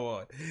Jimmy come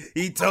on?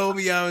 He told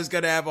me I was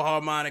going to have a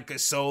harmonica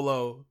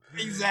solo.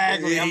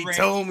 Exactly. He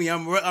told me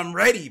I'm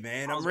ready,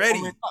 man. I'm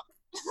ready.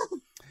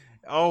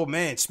 Oh,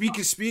 man.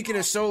 Speaking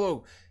of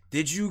solo,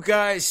 did you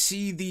guys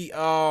see the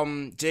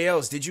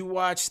JLs? Did you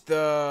watch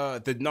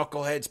the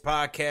Knuckleheads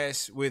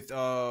podcast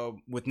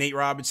with Nate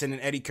Robinson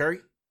and Eddie Curry?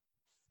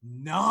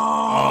 No.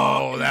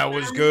 Oh, that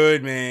was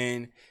good,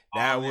 man.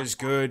 That was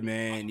good,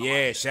 man.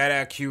 Yeah, shout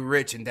out Q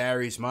Rich and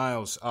Darius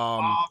Miles.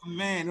 Oh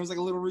man, it was like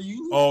a little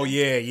reunion. Oh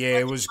yeah,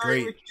 it was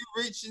great. Q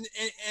Rich and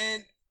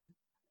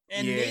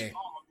yeah. Nate.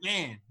 Oh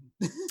man.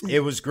 It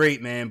was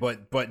great, man.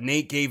 But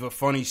Nate gave a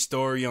funny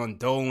story on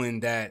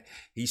Dolan that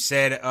he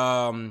said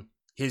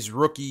his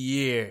rookie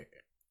year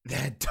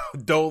that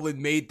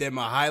Dolan made them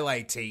a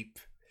highlight tape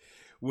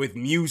with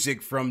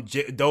music from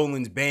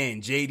Dolan's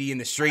band, JD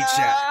and the Straight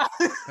Shot.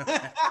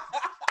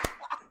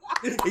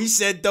 He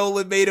said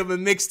Dolan made him a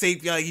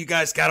mixtape. Like, you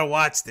guys gotta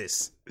watch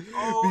this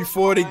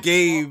before the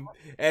game,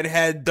 and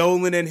had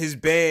Dolan and his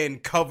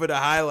band cover the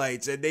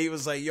highlights. And they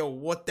was like, "Yo,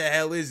 what the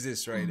hell is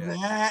this right now?"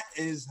 That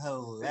is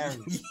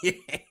hilarious. Yeah.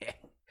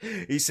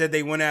 He said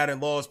they went out and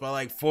lost by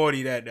like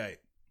 40 that night.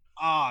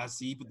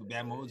 See, he put the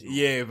bad mojo.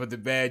 Yeah, put the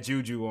bad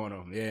juju on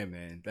him. Yeah,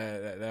 man,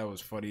 that was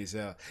funny as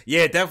hell.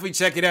 Yeah, definitely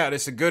check it out.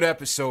 It's a good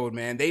episode,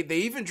 man. They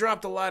even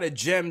dropped a lot of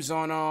gems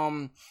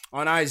on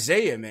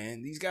Isaiah,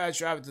 man. These guys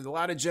dropped a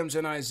lot of gems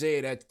on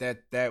Isaiah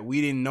that we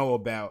didn't know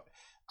about.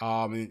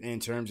 In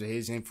terms of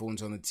his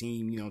influence on the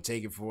team, you know,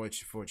 take it for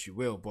what you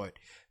will, but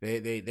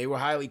they were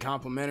highly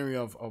complimentary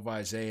of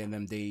Isaiah in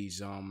them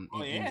days.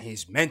 In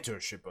his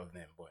mentorship of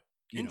them, but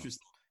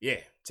interesting. Yeah,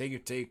 take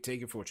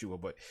it for what you will,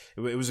 but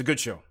it was a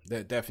good show.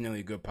 Definitely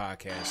a good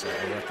podcast.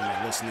 I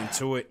recommend listening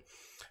to it.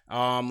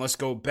 Let's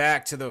go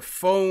back to the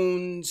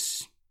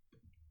phones.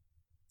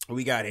 What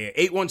we got here?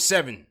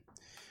 817.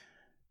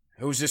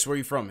 Who's this? Where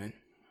you from, man?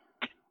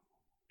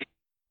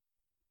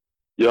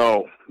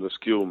 Yo, this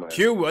Q, man.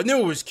 Q, I knew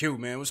it was Q,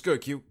 man. What's good,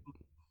 Q?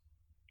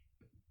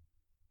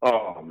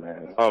 Oh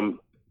man, I'm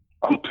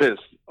pissed.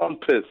 I'm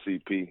pissed,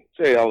 CP.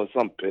 Say Ellis,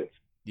 I'm pissed.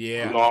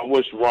 Yeah. You know, I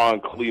wish Ron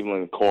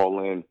Cleveland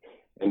call in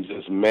and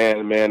just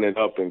man it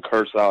up and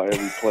curse out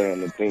every player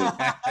on the team.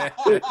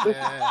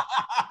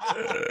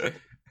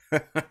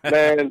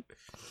 Man,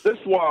 this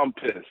is why I'm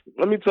pissed.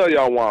 Let me tell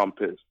y'all why I'm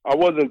pissed. I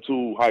wasn't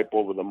too hype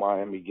over the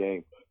Miami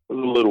game. I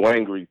was a little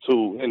angry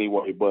too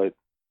anyway, but,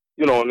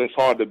 you know, and it's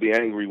hard to be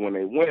angry when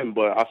they win,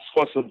 but I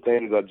saw some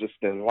things I just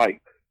didn't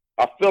like.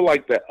 I feel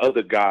like that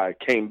other guy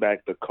came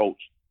back to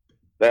coach.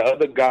 That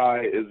other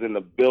guy is in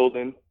the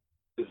building.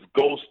 His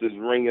ghost is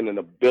ringing in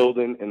the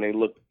building, and they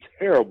look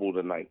terrible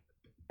tonight.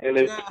 And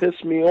it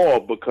pissed me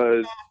off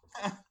because,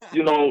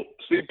 you know,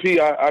 CP,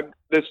 I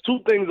there's two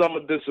things I'm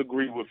going to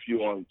disagree with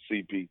you on,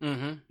 CP.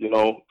 Mm-hmm. You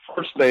know,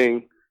 first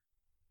thing,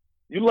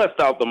 you left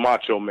out the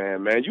Macho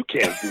Man, man. You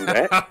can't do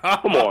that.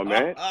 Come on,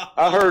 man.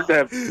 I heard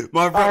that.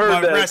 My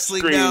that wrestling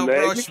scream, now,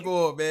 man.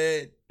 Rushmore,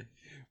 man.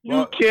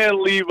 You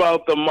can't leave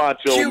out the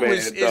Macho Q, Man,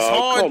 it's dog.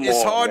 hard.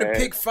 It's hard man. to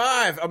pick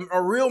 5.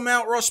 A real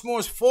Mount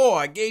Rushmore's 4.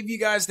 I gave you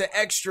guys the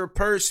extra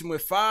person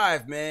with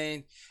 5,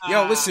 man.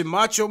 Yo, listen,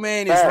 Macho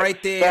Man is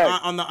right there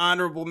on the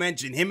honorable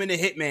mention. Him and the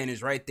Hitman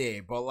is right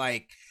there. But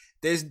like,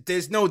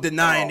 there's no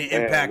denying the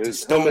impact of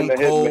Stone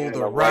Cold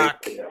or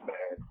Rock. Right there,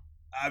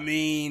 I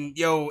mean,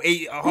 yo,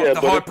 the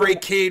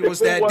Heartbreak Kid was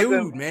that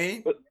dude,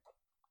 man.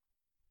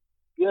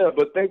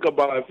 But think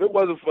about it. If it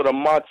wasn't for the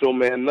Macho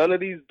Man, none of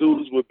these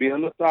dudes would be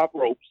on the top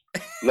ropes.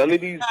 None of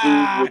these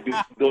dudes would be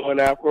doing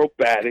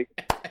acrobatic.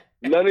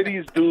 None of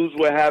these dudes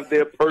would have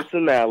their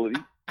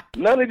personality.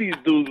 None of these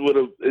dudes would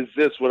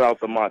exist without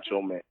the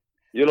Macho Man.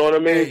 You know what I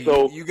mean? Hey,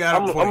 so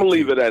I'm going to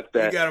leave it at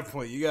that. You got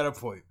a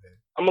point, man.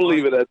 I'm gonna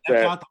leave it at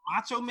that. About the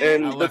Macho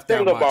Man? And the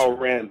thing about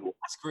Randall,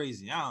 that's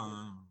crazy. I don't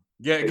know.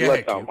 Yeah, he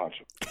left out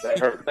Macho. That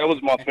hurt. That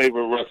was my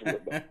favorite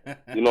wrestler.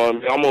 You know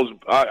what I mean?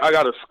 I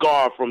got a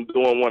scar from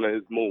doing one of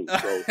his moves.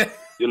 So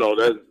you know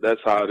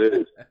that's how it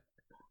is.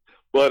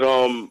 But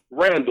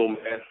Randall,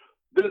 man,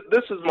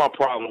 this is my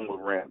problem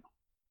with Randall.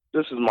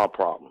 This is my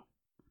problem.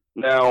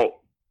 Now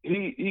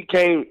he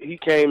came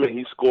and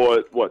he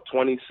scored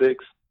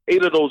 26.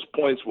 8 of those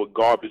points were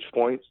garbage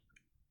points.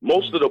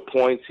 Most of the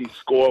points he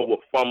scored were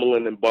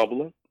fumbling and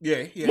bubbling.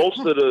 Yeah. Most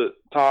of the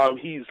time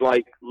he's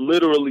like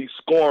literally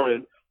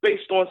scoring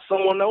based on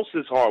someone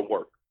else's hard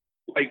work.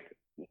 Like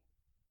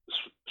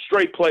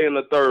straight play in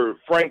the third.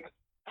 Franks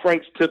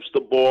tips the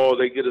ball.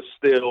 They get a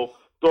steal.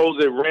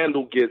 Throws it.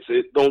 Randall gets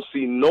it. Don't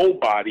see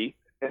nobody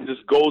and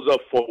just goes up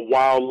for a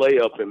wild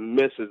layup and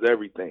misses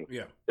everything.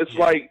 Yeah. It's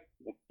like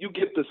you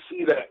get to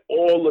see that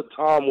all the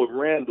time with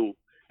Randall.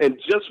 And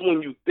just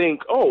when you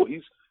think, oh,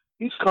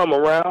 he's come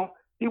around,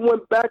 he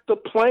went back to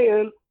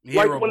playing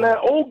like when that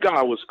old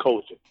guy was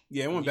coaching.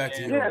 Yeah, it went back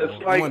to Hero.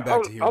 It's like, went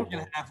back to Hero.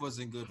 Half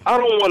wasn't good. I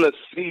don't want to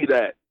see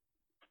that.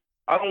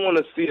 I don't want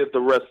to see it the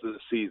rest of the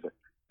season.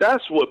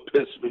 That's what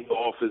pissed me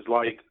off. Is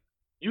like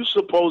you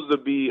supposed to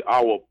be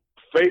our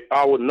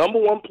number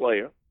one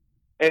player,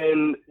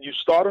 and you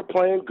started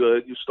playing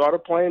good. You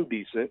started playing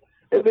decent,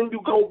 and then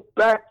you go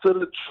back to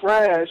the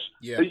trash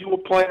that you were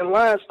playing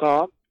last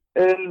time,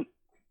 and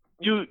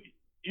you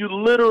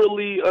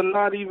literally are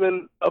not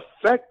even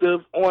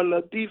effective on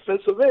the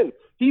defensive end.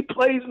 He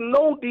plays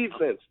no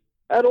defense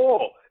at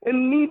all,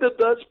 and neither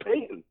does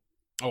Peyton.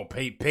 Oh,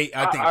 Peyton!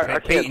 I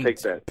can't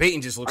take that.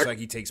 Peyton just looks like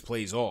he takes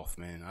plays off,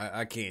 man.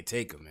 I can't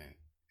take him, man.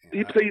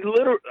 He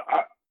literally.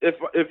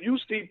 If you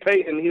see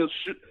Peyton, he'll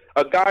shoot.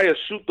 A guy will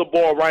shoot the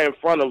ball right in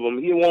front of him.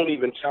 He won't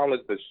even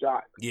challenge the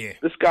shot. Yeah,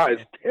 this guy is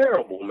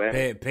terrible,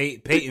 man.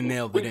 Peyton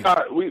nailed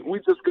it. We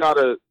just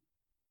gotta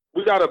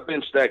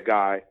bench that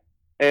guy.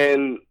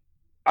 And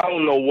I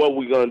don't know what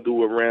we're going to do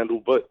with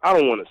Randall, but I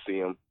don't want to see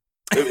him.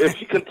 If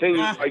he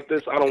continues like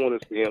this, I don't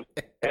want to see him.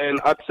 And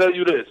I tell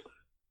you this,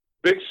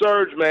 Big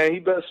Surge, man, he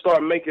better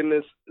start making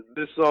this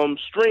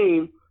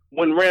stream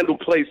when Randall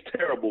plays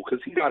terrible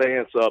because he got to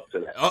answer up to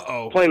that.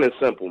 Uh-oh. Plain and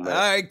simple, man. All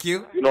right,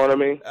 Q. You know what I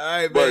mean? All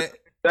right, but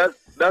man.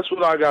 That's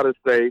what I got to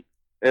say.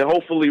 And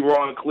hopefully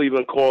Ron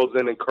Cleveland calls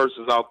in and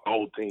curses out the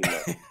whole team,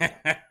 man.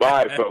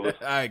 Bye, fellas.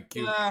 All right,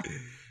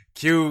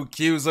 Q.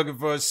 Q's looking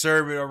for a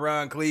sermon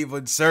around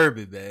Cleveland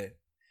sermon, man.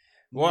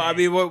 Well, I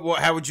mean,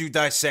 how would you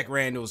dissect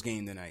Randall's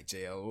game tonight,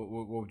 JL?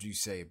 What would you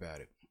say about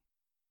it?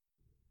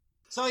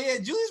 So, yeah,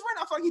 Julius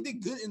Randle, I thought he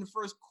did good in the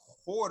first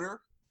quarter.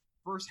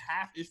 First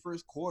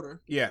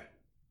quarter. Yeah.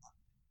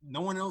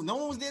 No one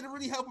was there to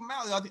really help him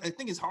out. I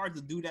think it's hard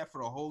to do that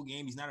for the whole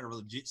game. He's not a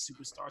legit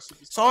superstar.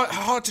 It's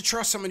hard to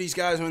trust some of these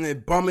guys when they're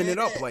bumming it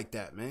up like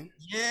that, man.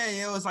 Yeah,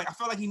 it was like I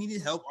felt like he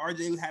needed help.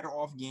 RJ had an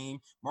off game.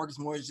 Marcus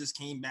Morris just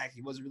came back.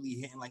 He wasn't really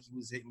hitting like he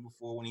was hitting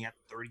before when he had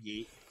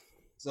 38.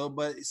 So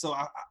I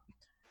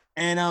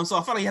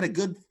felt like he had a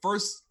good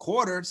first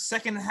quarter.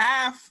 Second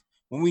half,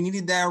 when we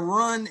needed that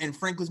run and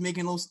Frank was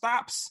making those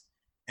stops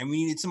and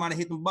we needed somebody to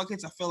hit them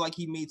buckets, I felt like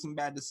he made some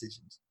bad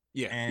decisions.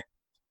 Yeah.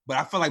 But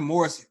I feel like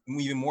Morris,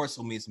 even more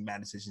so, made some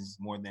bad decisions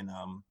more than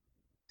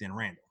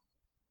Randall,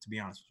 to be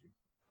honest with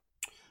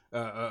you.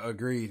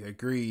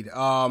 Agreed.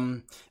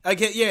 I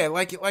get,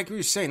 like we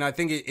were saying, I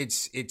think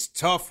it's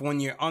tough when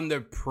you're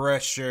under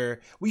pressure.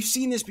 We've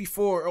seen this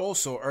before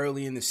also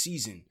early in the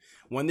season.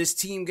 When this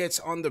team gets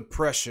under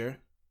pressure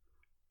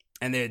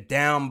and they're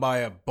down by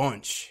a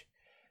bunch,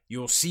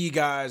 you'll see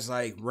guys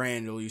like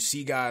Randall, you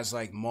see guys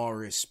like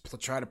Morris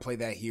try to play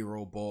that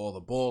hero ball.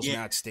 The ball's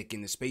not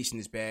sticking, the spacing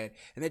is bad,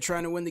 and they're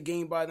trying to win the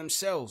game by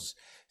themselves.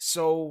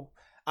 So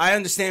I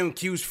understand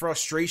Q's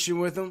frustration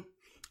with him.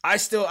 I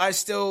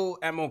still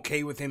am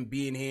okay with him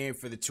being here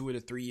for the 2 or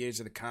 3 years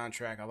of the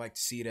contract. I like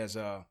to see it as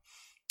a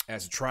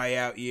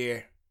tryout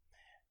year.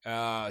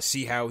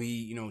 See how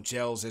he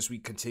gels as we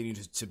continue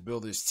to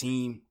build his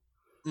team.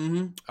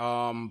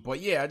 Mm-hmm. But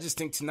yeah, I just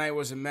think tonight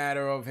was a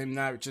matter of him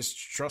not just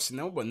trusting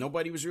nobody.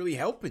 Nobody was really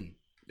helping.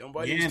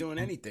 Nobody was doing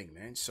anything,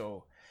 man.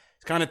 So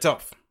it's kind of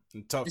tough.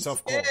 Tough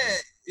call. Yeah,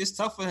 it's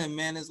tough for him,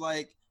 man. It's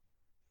like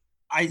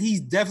he's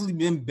definitely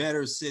been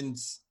better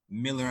since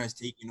Miller has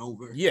taken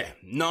over. Yeah,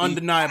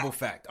 undeniable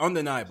fact.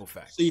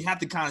 So you have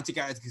to kind of take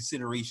out into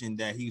consideration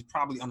that he was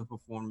probably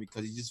underperforming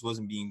because he just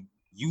wasn't being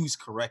used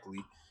correctly.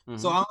 Mm-hmm.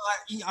 So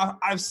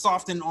I've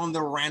softened on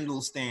the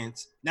Randall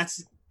stance.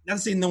 That's not to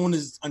say no one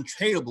is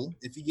untradeable.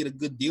 If you get a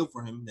good deal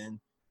for him, then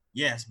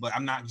yes, but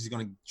I'm not just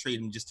going to trade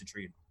him just to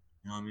trade him.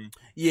 You know what I mean?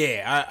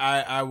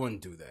 Yeah, I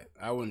wouldn't do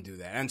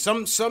that. And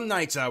some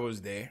nights I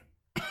was there.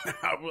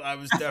 I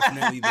was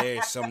definitely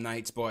there some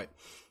nights, but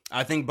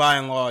I think by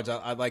and large,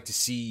 I'd like to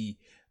see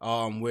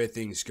where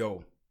things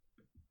go.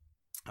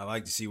 I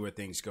like to see where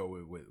things go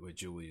with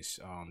Julius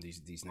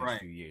these next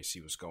few years,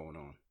 see what's going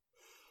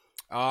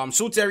on.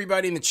 Salute to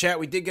everybody in the chat.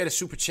 We did get a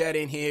super chat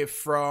in here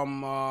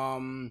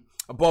from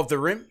Above the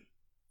Rim.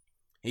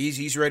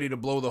 He's ready to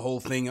blow the whole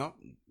thing up.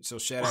 So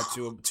shout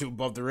out to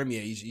Above the Rim.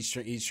 Yeah,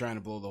 he's trying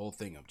to blow the whole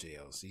thing up.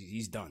 JLs.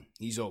 He's done.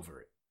 He's over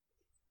it.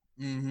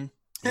 Mm-hmm.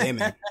 Yeah,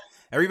 man.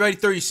 Everybody,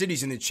 30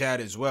 cities in the chat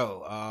as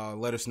well.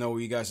 Let us know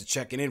where you guys are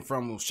checking in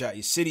from. We'll shout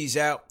your cities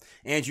out.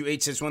 Andrew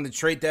H says when the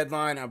trade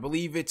deadline. I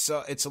believe it's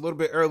a little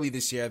bit early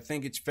this year. I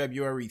think it's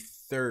February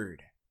 3rd.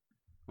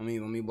 Let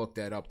me look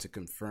that up to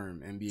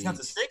confirm. NBA. It's not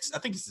the 6th? I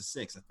think it's the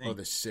 6th. I think. Oh,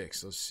 the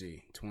 6th. Let's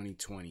see.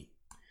 2020.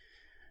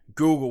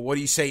 Google, what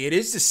do you say? It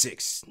is the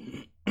 6th.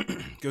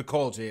 Good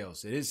call,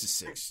 JLs. It is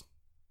the 6th.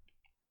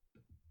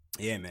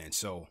 Yeah, man.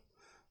 So,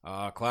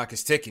 clock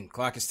is ticking.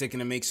 Clock is ticking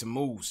to make some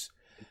moves.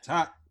 It's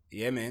hot.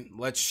 Yeah, man.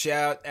 Let's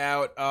shout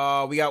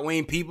out. We got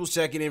Wayne Peoples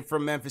checking in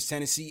from Memphis,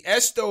 Tennessee.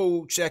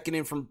 Esto checking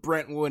in from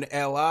Brentwood,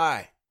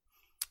 LI.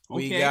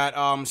 We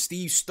got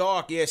Steve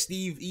Stark. Yeah,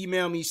 Steve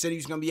emailed me. He said he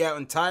was going to be out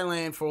in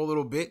Thailand for a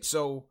little bit.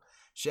 So,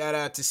 shout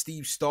out to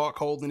Steve Stark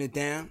holding it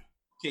down.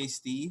 Okay,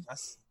 Steve.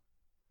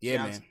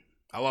 Yeah, man.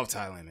 I love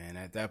Thailand,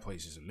 man. That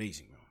place is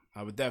amazing, bro.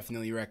 I would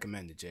definitely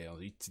recommend it,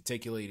 JL. You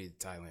take your lady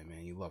to Thailand,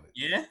 man. You love it.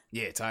 Yeah?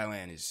 Yeah,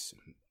 Thailand is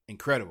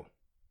incredible.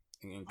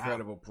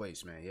 Incredible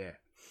place, man. Yeah.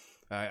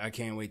 I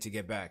can't wait to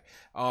get back.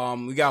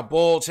 We got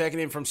Ball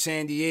checking in from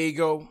San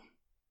Diego.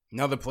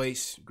 Another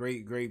place.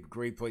 Great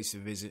place to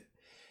visit.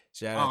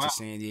 Shout out to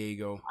San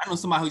Diego. I know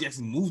somebody who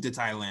actually moved to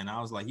Thailand.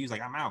 He was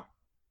like, I'm out.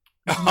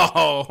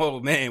 Oh,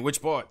 man.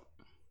 Which part?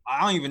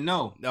 I don't even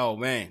know. Oh,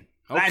 man.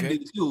 Okay. I do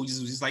too.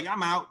 Just like,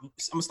 I'm out. I'm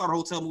gonna start a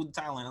hotel, move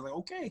to Thailand. I was like,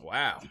 okay.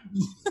 Wow.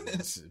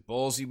 That's a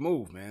ballsy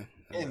move, man.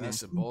 Yeah,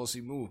 that's man. A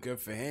ballsy move. Good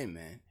for him,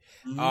 man.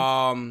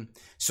 Mm-hmm.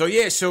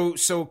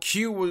 So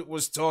Q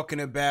was talking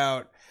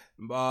about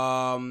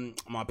my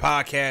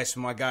podcast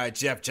with my guy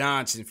Jeff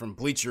Johnson from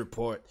Bleacher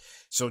Report.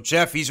 So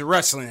Jeff, he's a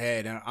wrestling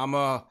head, and I'm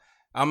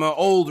an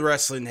old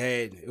wrestling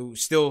head who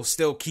still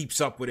keeps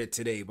up with it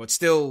today, but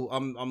still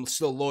I'm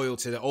still loyal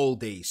to the old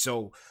days.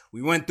 So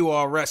we went through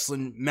our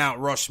wrestling Mount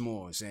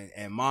Rushmores,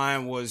 and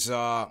mine was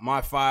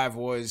my 5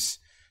 was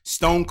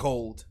Stone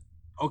Cold.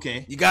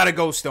 Okay, you gotta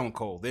go Stone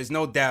Cold. There's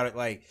no doubt.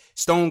 Like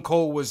Stone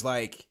Cold was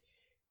like,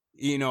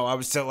 I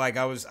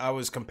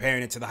was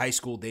comparing it to the high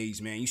school days,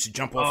 man. You should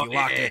jump off your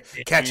locker,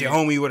 catch your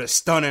homie with a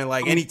stunner.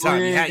 Like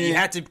anytime you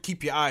had to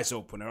keep your eyes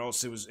open, or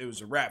else it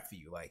was a wrap for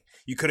you. Like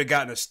you could have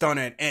gotten a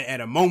stunner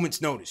at a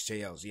moment's notice.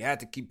 JLs, you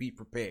had to be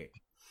prepared.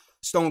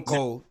 Stone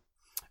Cold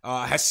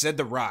has said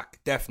The Rock.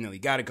 Definitely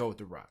got to go with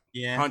The Rock.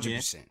 Yeah,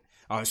 100%.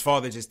 His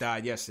father just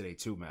died yesterday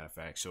too. Matter of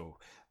fact, so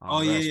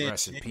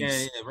rest in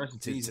peace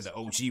to the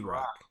OG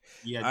Rock.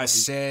 Yeah, I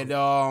said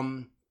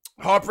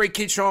Heartbreak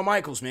Kid Shawn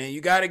Michaels, man.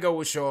 You got to go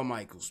with Shawn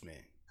Michaels,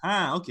 man.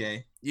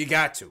 Okay. You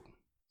got to.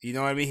 You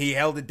know what I mean? He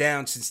held it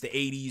down since the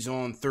 80s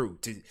on through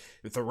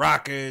with the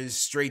Rockers,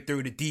 straight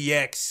through to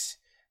DX.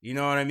 You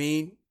know what I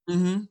mean?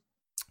 Mm-hmm.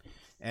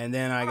 And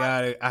then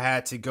I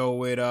had to go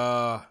with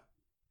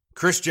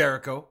Chris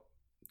Jericho.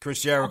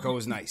 Chris Jericho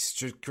was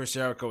nice. Chris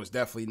Jericho was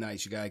definitely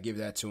nice. You got to give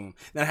that to him.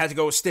 Then I had to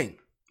go with Sting.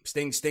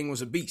 Sting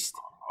was a beast.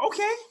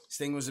 Okay.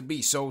 Sting was a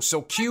beast. So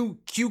Q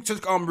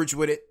took umbrage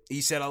with it.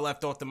 He said I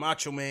left off the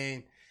Macho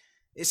Man.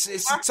 It's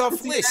a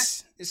tough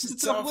list. It's a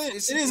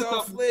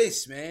tough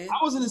list, man.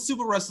 I was in the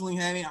super wrestling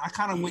heavy. I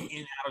kind of went in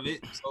and out of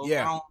it. So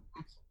yeah.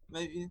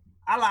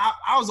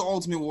 I was an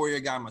Ultimate Warrior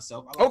guy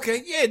myself.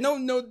 Okay. Yeah.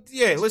 No.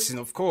 Yeah. Listen.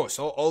 Of course.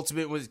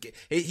 Ultimate was.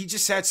 He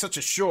just had such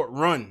a short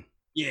run.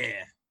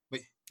 Yeah.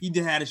 But he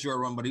did have a short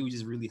run, but he was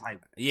just really hyped.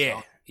 Yeah.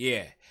 So.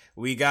 Yeah.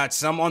 We got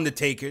some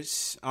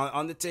Undertakers.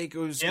 Undertaker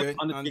was good.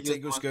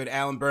 Undertaker was good.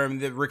 Alan Berman,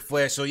 the Ric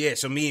Flair. So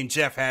me and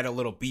Jeff had a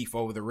little beef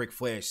over the Ric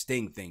Flair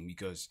Sting thing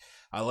because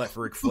I left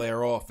Ric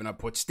Flair off and I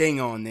put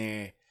Sting on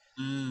there.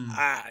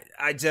 I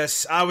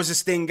was a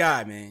Sting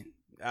guy, man.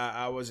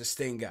 I was a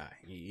Sting guy.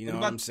 You know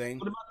what I'm saying?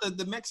 What about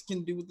the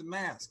Mexican dude with the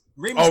mask?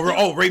 Rey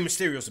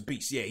Mysterio's a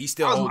beast. Yeah, he's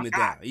still holding it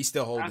down. He's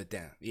still holding it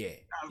down. Yeah.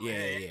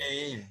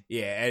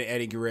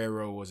 Eddie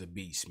Guerrero was a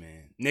beast,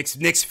 man.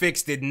 Nick's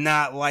Fix did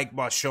not like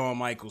my Shawn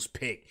Michaels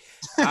pick.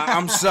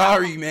 I'm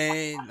sorry,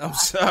 man.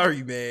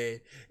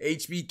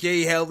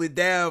 HBK held it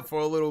down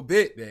for a little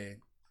bit, man.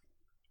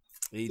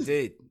 He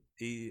did.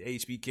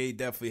 HBK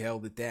definitely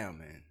held it down,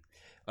 man.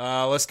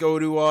 Let's go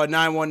to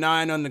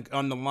 919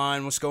 on the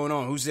line. What's going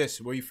on? Who's this?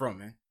 Where you from,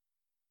 man?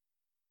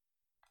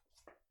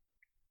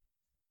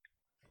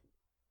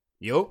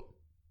 Yo,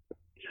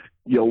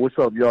 what's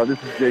up, y'all?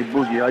 This is Jay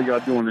Boogie. How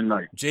y'all doing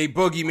tonight? Jay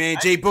Boogie, man.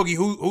 Jay Boogie,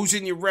 who's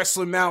in your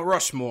wrestling Mount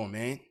Rushmore,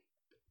 man?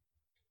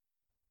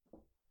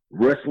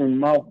 Wrestling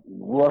Mount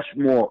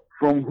Rushmore.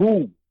 From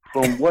who?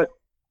 From what?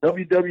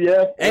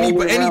 WWF?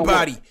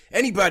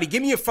 Anybody.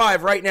 Give me a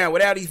 5 right now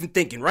without even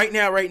thinking. Right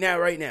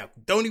now.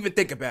 Don't even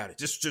think about it.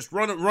 Just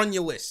run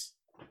your list.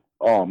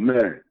 Oh,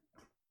 man.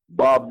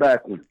 Bob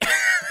Backlund.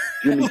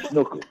 Jimmy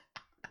Snuka.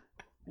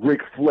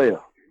 Ric Flair.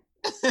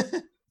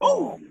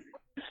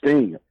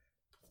 Sting.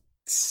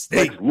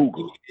 Lex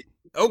Luger.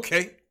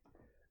 Okay.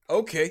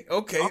 So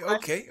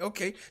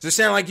it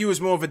sounds like you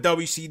was more of a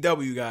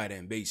WCW guy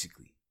then,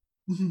 basically.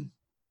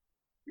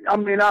 I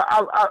mean,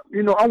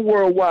 I'm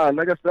worldwide.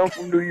 Like I said, I'm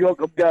from New York.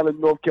 I'm down in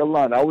North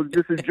Carolina. I was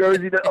just in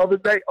Jersey the other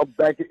day. I'm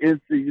back in NC.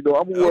 You know,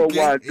 I'm a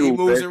worldwide dude,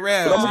 moves man.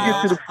 around. But I'm gonna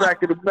get to the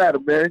fact of the matter,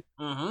 man.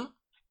 Mm-hmm.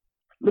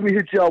 Let me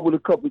hit y'all with a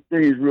couple of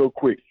things real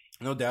quick.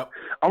 No doubt.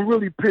 I'm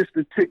really pissed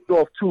and ticked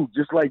off too,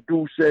 just like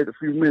Dude said a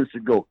few minutes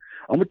ago.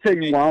 I'm gonna tell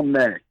you why I'm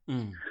mad.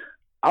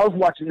 I was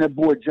watching that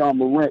boy John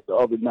Morant the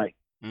other night,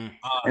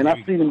 and I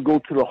seen him go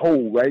to the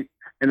hole, right?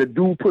 And the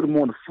dude put him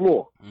on the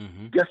floor.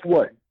 Guess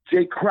what?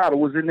 Jay Crowder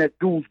was in that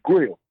dude's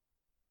grill.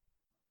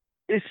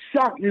 It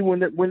shocked me when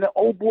the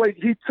old boy,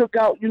 he took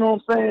out, you know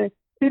what I'm saying?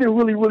 He didn't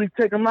really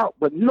take him out,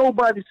 but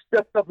nobody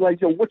stepped up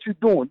like, yo, what you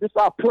doing? This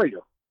our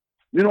player.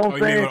 You know what I'm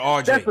saying?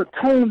 That's a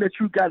tone that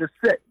you got to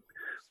set.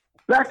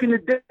 Back in the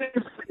day,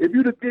 if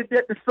you'd have did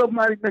that to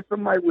somebody, then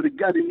somebody would have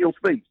got in your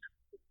face.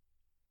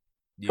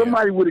 Yeah.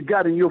 Somebody would have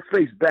got in your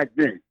face back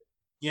then.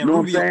 Yeah, you know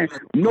what I'm saying?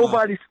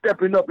 Nobody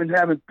stepping up and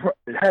having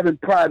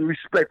pride and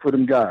respect for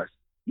them guys.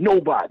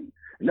 Nobody.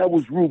 And that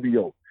was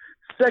Rubio.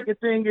 Second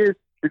thing is,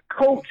 the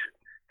coach,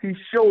 he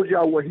showed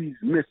y'all what he's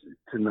missing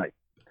tonight.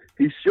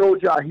 He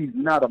showed y'all he's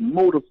not a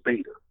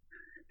motivator.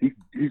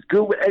 He's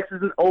good with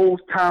X's and O's,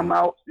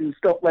 timeouts, and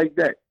stuff like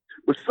that.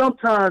 But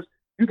sometimes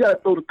you got to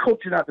throw the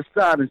coaching out the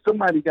side, and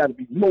somebody got to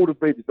be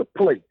motivated to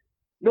play.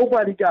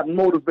 Nobody got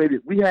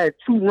motivated. We had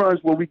 2 runs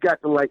where we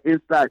got to like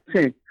inside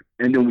 10,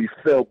 and then we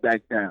fell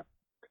back down.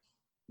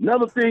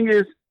 Another thing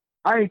is,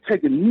 I ain't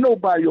taking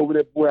nobody over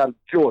that boy out of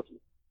Georgia.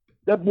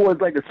 That boy is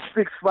like a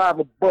 6'5"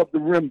 above the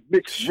rim,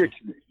 Mitch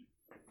Richmond.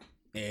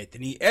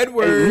 Anthony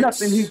Edwards. Ain't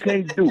nothing he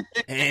can't do.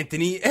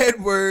 Anthony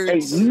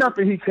Edwards. Ain't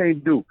nothing he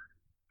can't do.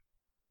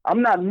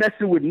 I'm not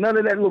messing with none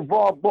of that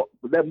LeVar,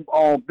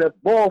 that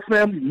Ball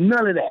family.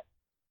 None of that.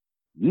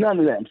 None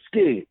of that. I'm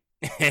scared.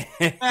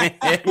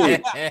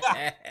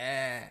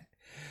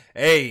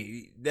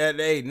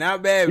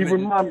 Not bad. He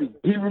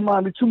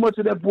remind me too much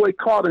of that boy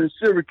Carter in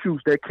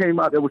Syracuse that came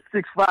out that was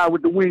 6'5"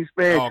 with the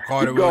wingspan. Oh,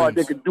 Carter the guard Williams.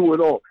 that could do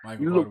it all.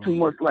 Michael You look Carter too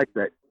much like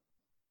that.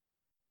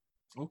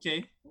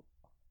 Okay.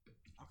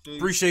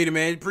 Appreciate it,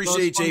 man.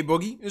 Appreciate Jay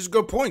Boogie. It's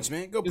good points,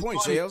 man. Good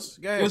points, Sales.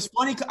 Go ahead. It was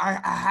funny.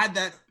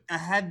 I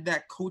had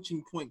that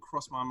coaching point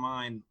cross my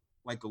mind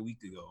like a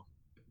week ago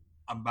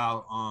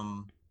about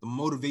the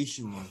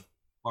motivational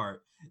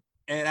part,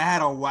 and I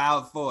had a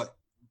wild thought,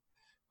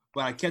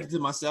 but I kept it to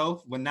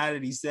myself. But now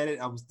that he said it,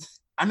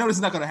 I know this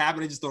is not going to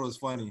happen. I just thought it was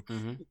funny.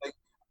 Like,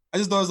 I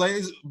just thought it was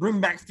like, bring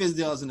back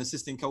Fizdale as an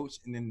assistant coach,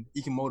 and then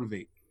he can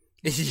motivate.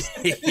 Yeah,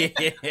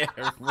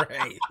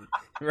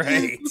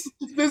 right.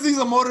 He's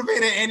a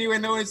motivator anyway.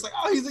 No, it's like,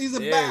 oh, he's a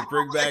back.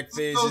 Bring back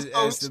Fizz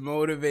as the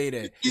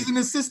motivator. He's an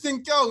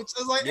assistant coach. I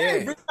was like,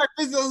 hey, bring back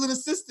Fizz as an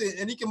assistant,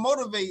 and he can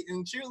motivate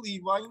and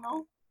cheerlead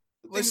while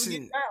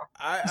Listen,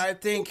 I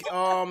think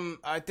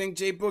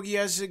Jay Boogie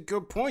has a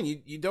good point.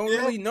 You don't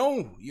really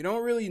know. You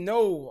don't really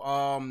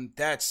know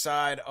that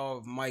side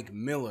of Mike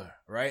Miller,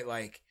 right?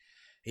 Like,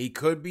 he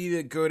could be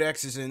the good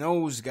X's and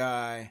O's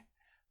guy.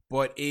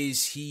 But can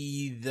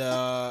he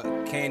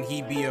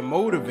be a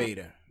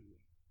motivator?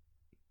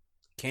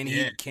 Can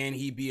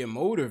he be a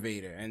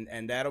motivator?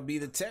 And that'll be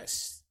the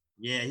test.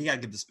 Yeah, he gotta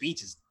give the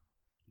speeches.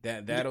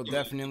 That'll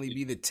definitely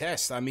be the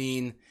test. I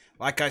mean,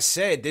 like I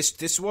said,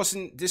 this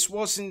wasn't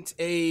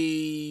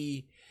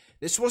a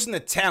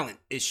talent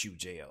issue,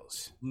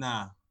 JLs.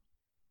 Nah.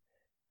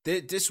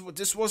 This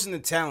wasn't a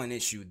talent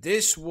issue.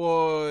 This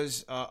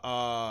was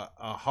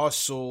a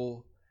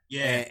hustle.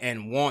 Yeah,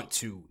 and want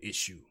to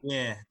issue.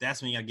 Yeah, that's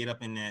when you gotta get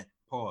up in that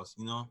pause,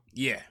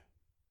 Yeah.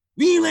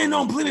 We ain't landing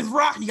on Plymouth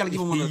Rock. You gotta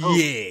give him one of those.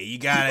 Yeah, you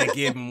gotta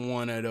give him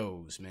one of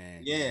those,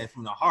 man. Yeah,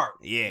 from the heart.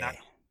 Yeah.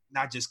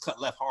 Not just cut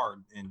left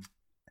hard and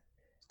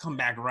come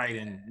back right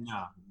and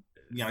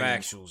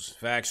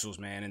Factuals,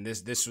 man. And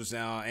this was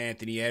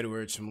Anthony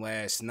Edwards from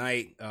last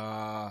night,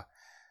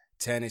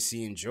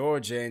 Tennessee and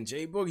Georgia. And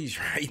Jay Boogie's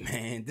right,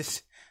 man.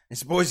 This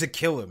boy's a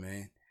killer,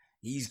 man.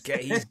 He's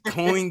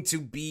going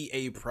to be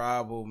a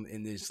problem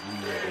in this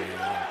league,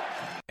 man.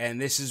 And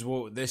this is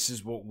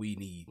what we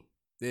need.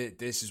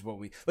 This is what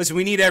we listen.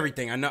 We need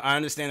everything. I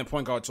understand the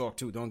point guard talk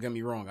too. Don't get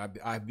me wrong.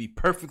 I'd be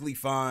perfectly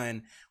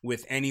fine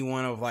with any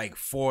one of like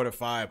 4 to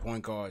 5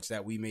 point guards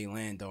that we may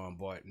land on.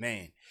 But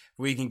man, if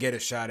we can get a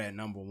shot at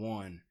number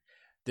 1,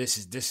 this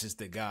is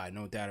the guy,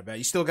 no doubt about it.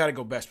 You still got to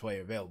go best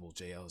player available,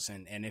 JLs.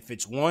 And if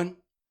it's 1,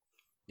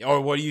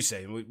 or what do you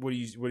say? What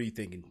are you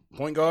thinking?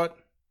 Point guard?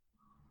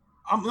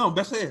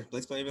 Best player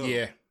available.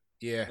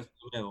 Yeah.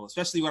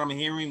 Especially when I'm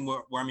hearing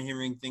where I'm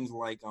hearing things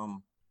like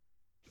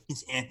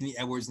it's Anthony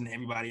Edwards and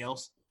everybody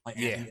else. Like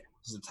Anthony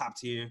Edwards is the top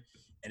tier,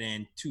 and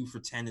then 2 for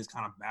 10 is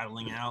kind of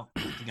battling out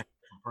against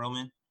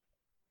Perlman,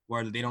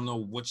 where they don't know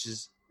which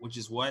is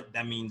what.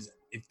 That means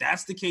if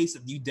that's the case,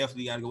 you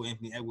definitely got to go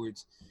Anthony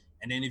Edwards,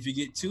 and then if you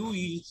get 2,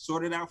 you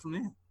sort it out from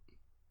there.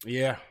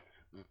 Yeah,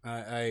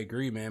 I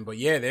agree, man. But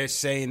yeah, they're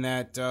saying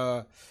that.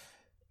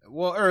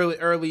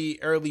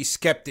 Early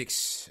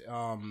skeptics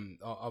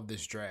of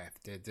this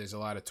draft. There's a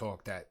lot of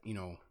talk that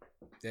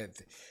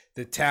that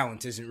the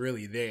talent isn't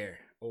really there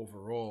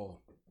overall.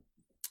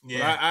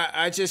 Yeah, but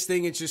I just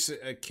think it's just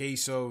a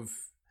case of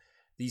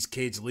these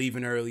kids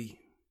leaving early,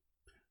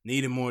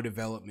 needing more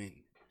development,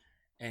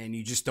 and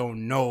you just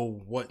don't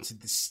know what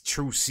the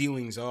true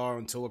ceilings are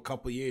until a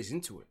couple years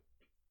into it.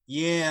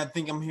 Yeah, I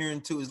think I'm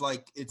hearing too is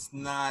like it's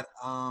not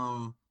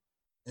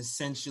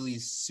essentially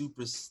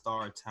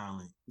superstar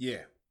talent.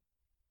 Yeah.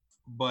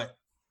 But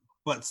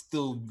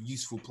still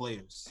useful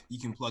players you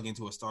can plug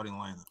into a starting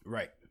lineup.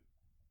 Right.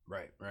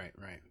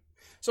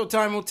 So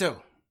time will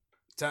tell.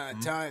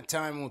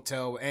 Time will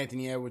tell.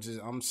 Anthony Edwards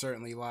I'm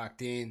certainly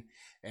locked in,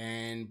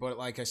 but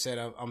like I said,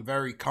 I'm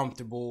very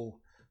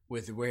comfortable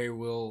with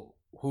who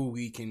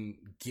we can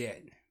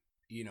get.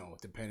 You know,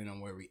 depending on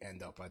where we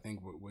end up, I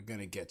think we're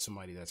gonna get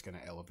somebody that's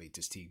gonna elevate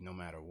this team no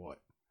matter what.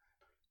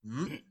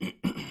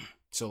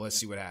 So let's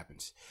see what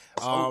happens.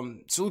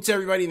 Salute to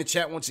everybody in the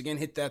chat once again.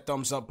 Hit that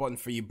thumbs up button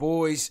for you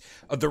boys.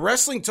 The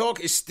wrestling talk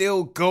is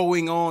still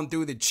going on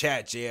through the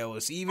chat,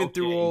 JLS. Even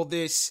through all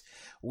this,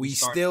 we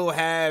still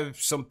have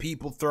some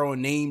people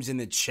throwing names in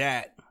the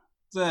chat.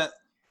 What's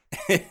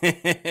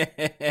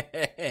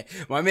that?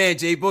 My man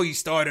Jay Boogie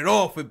started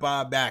off with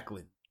Bob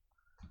Backlund.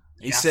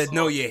 He said,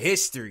 "Know your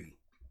history."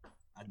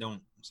 I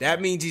don't. That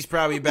means he's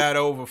probably about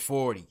over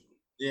 40.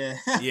 Yeah.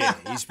 Yeah,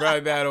 he's probably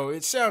about over.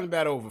 It sounds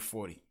about over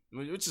 40,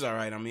 which is all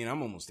right. I mean,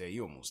 I'm almost there.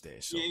 You're almost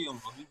there. So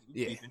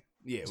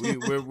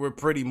we're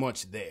pretty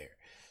much there.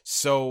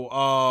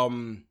 So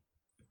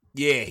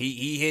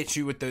he hit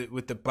you with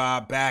the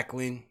Bob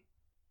Backlund,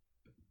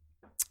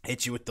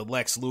 hit you with the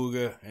Lex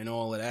Luger and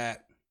all of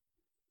that.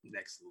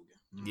 Lex Luger.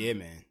 Yeah,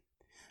 man.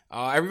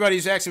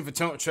 Everybody's asking for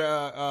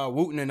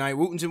Wooten tonight.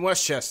 Wooten's in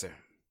Westchester.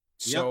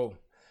 So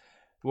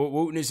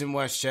Wooten is in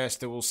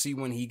Westchester. We'll see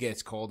when he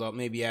gets called up.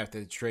 Maybe after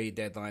the trade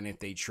deadline if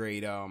they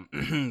trade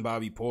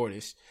Bobby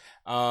Portis.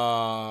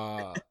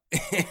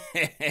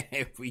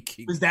 If we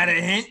can, was that a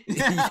hint?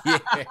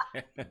 Yeah.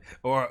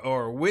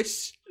 Or a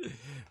wish.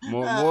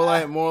 More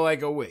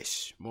like a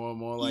wish.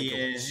 More like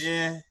a wish.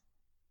 Yeah.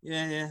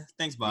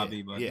 Thanks,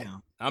 Bobby. But you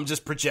know. I'm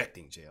just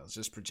projecting, Jails.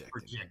 Just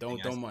projecting.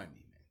 Don't mind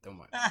me, man. Don't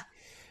mind me.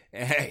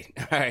 Hey,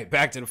 all right,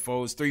 back to the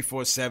foes.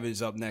 347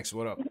 is up next.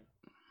 What up?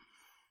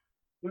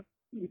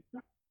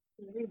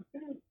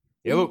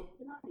 Hello.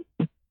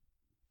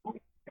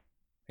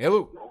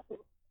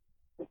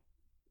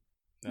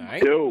 All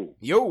right.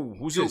 Yo,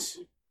 who's this?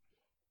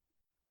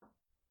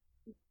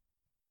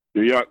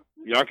 Y'all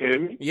can hear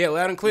me? Yeah,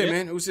 loud and clear,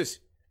 man. Who's this?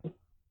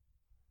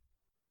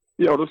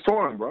 Yo, this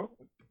Torn, bro.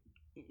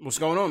 What's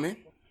going on, man?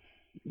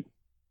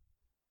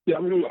 Yeah,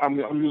 I'm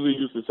usually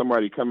used to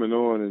somebody coming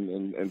on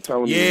and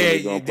telling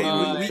me. We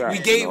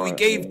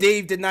gave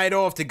Dave the night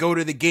off to go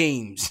to the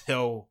games.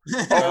 So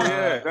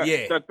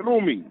that threw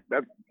me.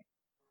 That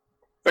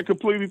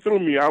completely threw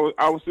me. I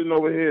was sitting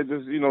over here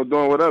just doing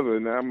whatever,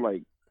 and I'm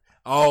like,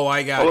 oh,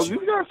 I got you.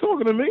 These guys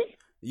talking to me?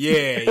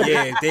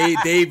 Yeah.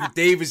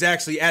 Dave is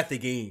actually at the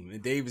game.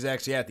 Dave is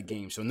actually at the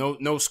game. So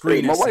no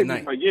screen my wife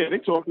tonight. Like, yeah, they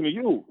talking to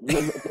you.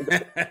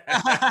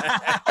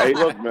 Hey,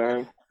 look,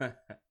 man.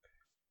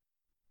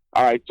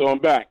 All right, so I'm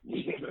back.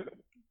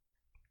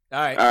 All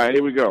right,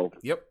 here we go.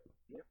 Yep.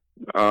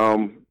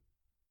 Yeah,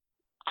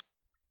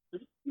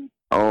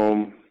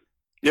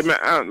 man.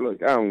 I don't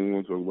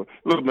want to talk about.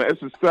 Look, man,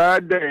 it's a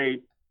sad day.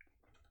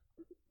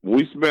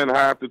 We spend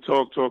half the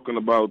talk talking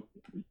about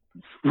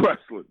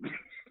wrestling.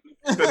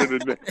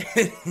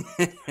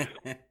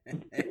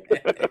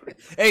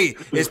 Hey,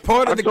 it's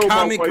part of the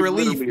comic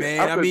relief,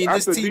 man. I mean,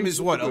 this team is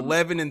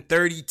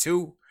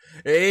 11-32.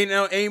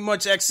 Ain't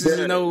much X's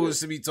and O's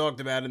to be talked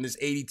about in this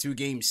 82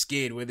 game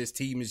skid where this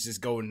team is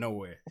just going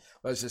nowhere.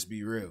 Let's just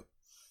be real.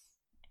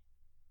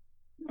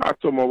 I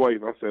told my wife,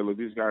 I said, look,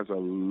 these guys are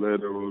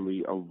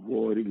literally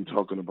avoiding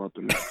talking about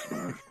the Knicks,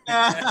 man.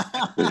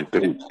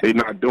 They're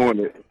not doing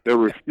it. They're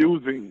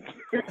refusing.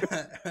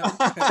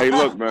 Hey,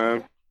 look,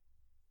 man.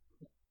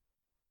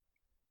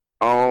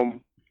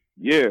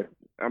 Yeah,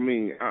 I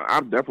mean,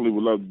 I definitely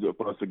would love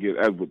for us to get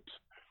Edwards.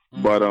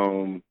 Mm-hmm. But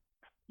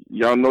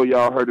y'all know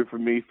y'all heard it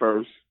from me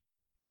first.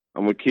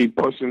 I'm gonna keep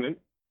pushing it.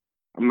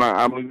 I'm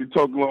gonna be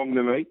talking long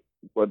tonight,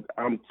 but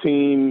I'm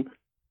team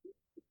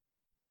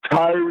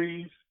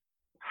Tyrese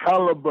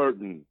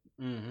Halliburton.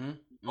 Mm-hmm.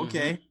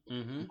 Okay.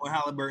 Mm-hmm. What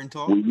Halliburton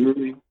talk? We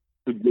really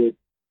should get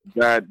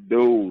that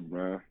dude,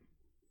 man.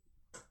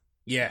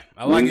 Yeah,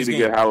 I like his game. We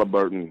need to get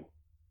Halliburton.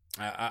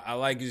 I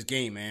like his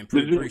game, man.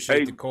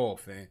 Appreciate the call,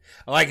 fan.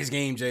 I like his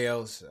game,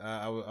 JLs.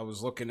 I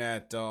was looking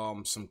at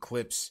some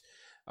clips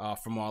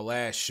from our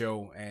last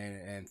show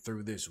and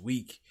through this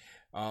week.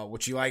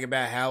 What you like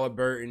about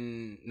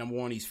Halliburton? Number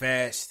one, he's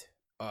fast.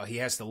 He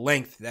has the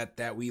length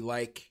that we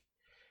like.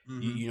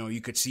 Mm-hmm.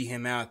 You could see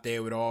him out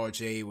there with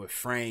RJ, with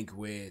Frank,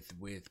 with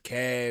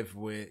Kev,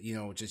 with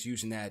just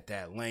using that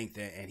length,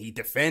 and he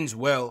defends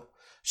well,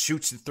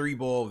 shoots the three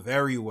ball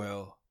very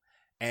well,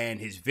 and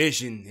his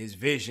vision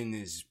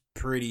is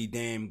pretty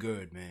damn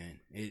good, man.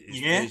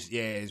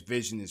 His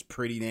vision is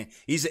pretty damn.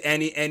 He's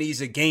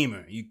a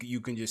gamer. You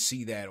can just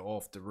see that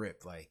off the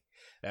rip. Like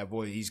that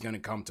boy, he's gonna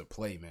come to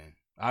play, man.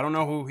 I don't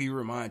know who he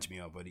reminds me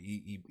of, but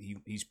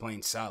he's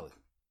playing solid.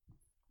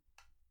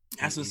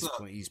 That's what's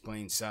up. He's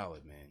playing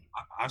solid, man.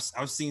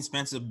 I've seen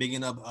Spencer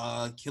bigging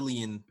up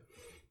Killian.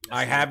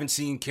 I haven't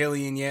seen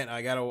Killian yet.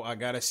 I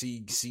gotta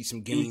see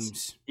some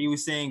games. He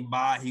was saying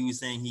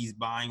he's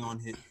buying on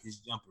his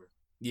jumper.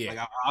 Yeah, like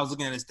I was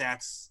looking at his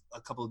stats a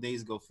couple of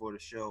days ago for the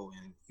show,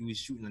 and he was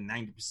shooting a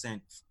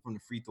 90% from the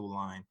free throw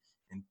line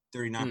and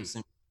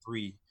 39%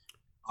 free.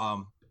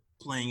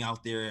 Playing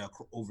out there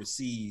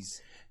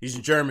overseas. He's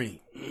in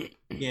Germany.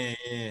 Yeah.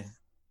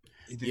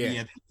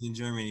 He's in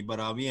Germany, but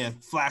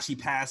flashy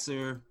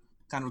passer,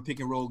 kind of a pick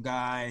and roll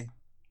guy.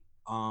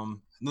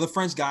 Another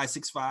French guy,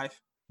 6'5".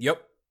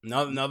 Yep.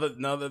 Another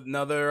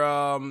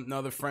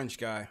French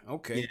guy.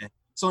 Okay. Yeah.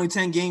 It's only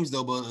 10 games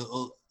though, but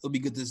it'll be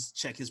good to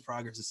check his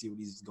progress to see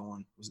what's going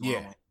on in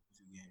a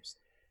few games.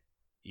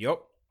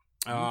 Yep.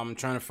 I'm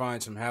trying to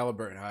find some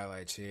Halliburton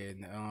highlights here.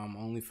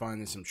 Only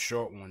finding some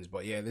short ones,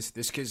 but yeah,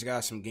 this kid's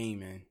got some game,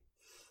 man.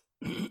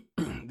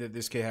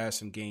 This kid has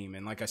some game,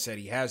 and like I said,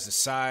 he has the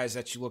size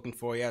that you're looking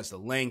for. He has the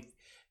length.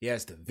 He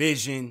has the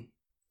vision.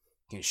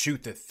 Can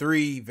shoot the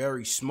three.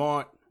 Very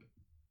smart.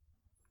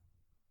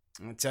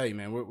 I tell you,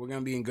 man, we're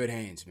gonna be in good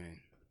hands, man.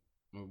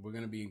 We're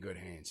gonna be in good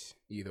hands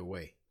either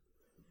way.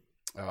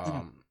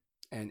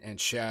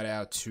 And shout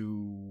out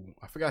to,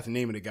 I forgot the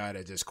name of the guy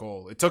that just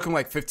called. It took him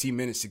like 15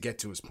 minutes to get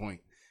to his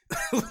point.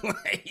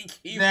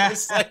 He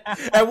was like,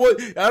 I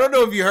don't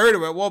know if you heard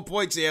him at one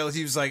point, JL,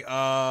 he was like,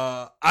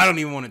 I don't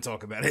even want to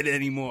talk about it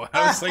anymore.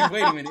 I was like,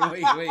 wait a minute,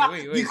 wait.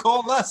 You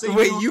called us.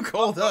 You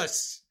called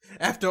us.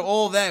 After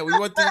all that, we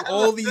went through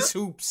all these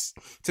hoops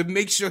to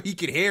make sure he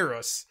could hear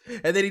us,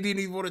 and then he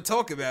didn't even want to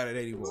talk about it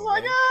anymore. He's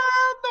like,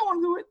 I don't want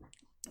to do it.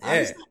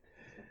 Yeah.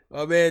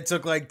 Oh man, it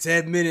took like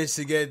 10 minutes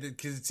to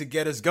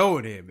get us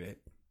going here, man.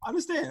 I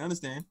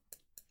understand.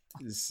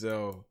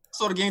 So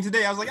saw the game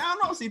today. I was like, I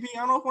don't know, CP. I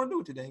don't know if I want to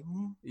do it today.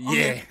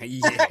 Yeah.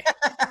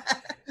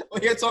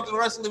 We're here talking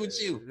wrestling with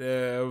you.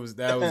 Yeah,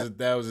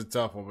 that was a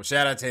tough one. But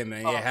shout out to him,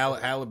 man. Yeah,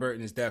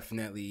 Halliburton is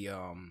definitely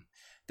on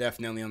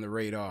the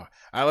radar.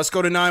 All right, let's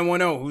go to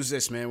 910. Who's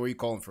this, man? Where you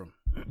calling from?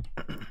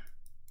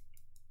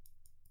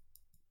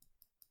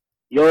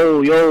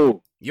 Yo.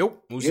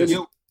 Who's this?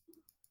 Yo.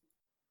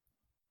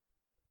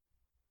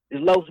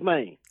 It's Los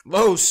Main.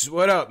 Los,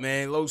 what up,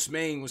 man? Los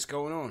Main, what's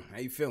going on? How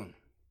you feeling?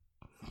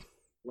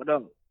 What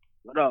up?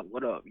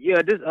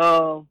 Yeah, this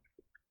on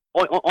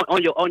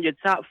your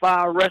top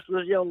 5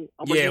 wrestlers, yo.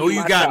 Yeah, who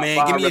you got,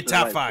 man? Give me your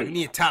top 5. Give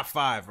me your top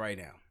 5 right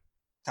now.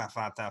 Top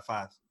five.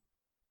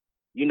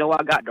 You know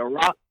I got The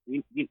Rock.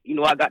 You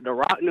know I got The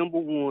Rock number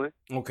 1.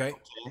 Okay.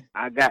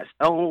 I got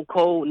Stone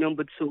Cold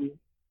number 2.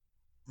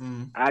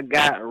 I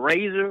got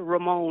Razor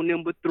Ramon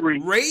number 3.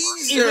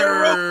 Razor.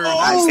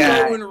 I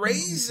got throwing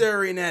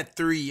Razor in at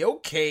 3.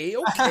 Okay.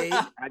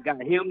 I got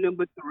him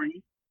number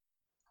 3.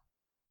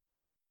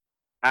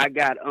 I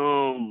got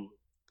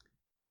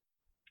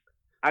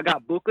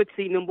Booker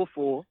T number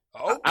 4.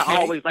 Okay. I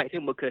always liked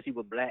him because he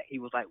was black. He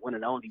was like one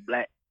of the only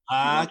black.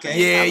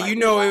 Okay. Yeah,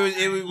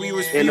 we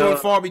was few and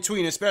far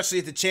between, especially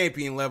at the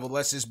champion level.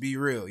 Let's just be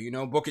real. You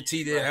know, Booker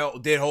T did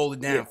hold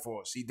it down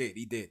for us. He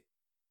did.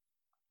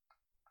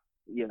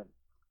 Yeah,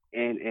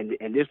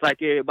 and just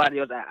like everybody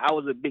else, I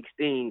was a big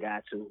Sting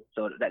guy too.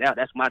 So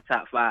that's my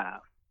top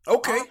 5.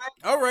 Okay,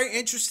 all right,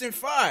 interesting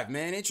 5,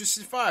 man.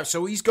 Interesting 5.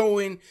 So he's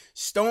going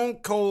Stone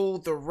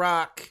Cold, The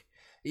Rock.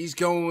 He's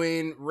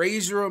going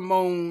Razor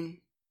Ramon.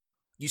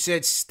 You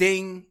said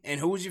Sting, and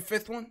who was your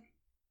 5th one?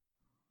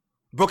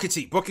 Booker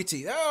T.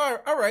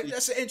 All right,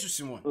 that's an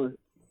interesting one.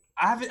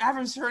 I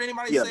haven't heard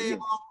anybody say.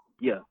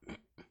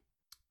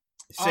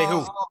 Say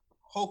who?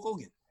 Hulk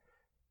Hogan.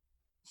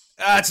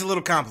 It's a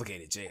little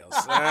complicated, Jails.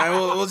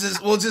 We'll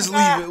just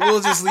leave it.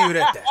 We'll just leave it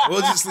at that.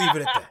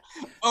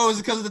 Oh, is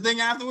it because of the thing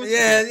afterwards?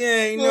 Yeah.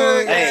 You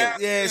know,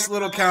 it's a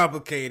little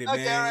complicated, man.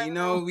 Right. You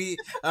know, we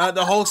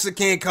the Hulkster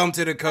can't come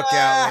to the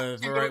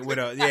cookout right with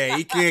us. Yeah,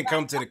 he can't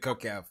come to the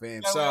cookout,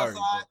 fam. Sorry,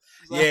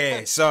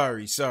 yeah,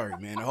 sorry,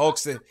 man.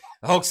 The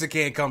Hulkster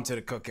can't come to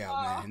the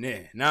cookout,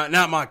 man. Yeah,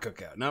 not my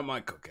cookout, man.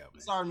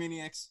 Sorry,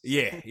 Maniacs.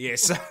 Yeah.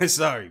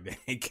 Sorry, man.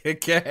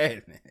 Go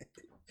ahead, man.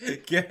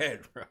 Go ahead,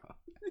 bro.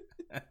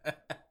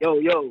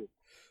 Yo.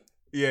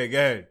 Yeah, go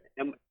ahead.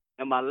 And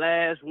my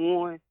last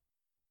one,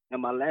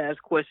 and my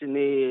last question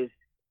is,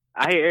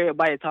 I hear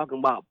everybody talking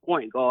about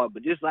point guard,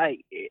 but just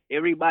like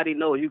everybody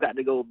knows, you got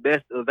to go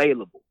best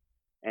available.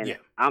 And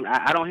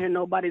I don't hear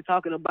nobody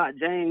talking about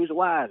James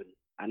Wiseman.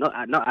 I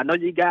know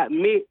you got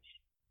Mitch,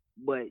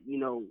 but you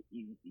know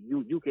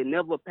you can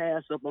never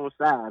pass up on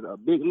size. A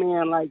big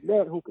man like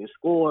that who can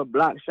score,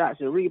 block shots,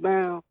 and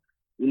rebound.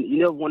 You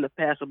never want to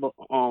pass up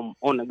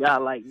on a guy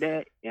like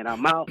that. And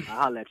I'm out.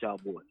 I'll let y'all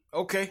boys.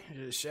 Okay,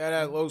 shout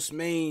out Los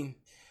Main.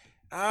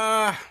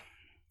 I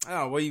don't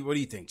know. What do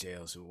you think,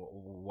 JL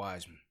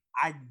Wiseman?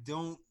 I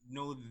don't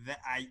know that.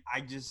 I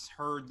just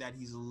heard that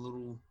he's a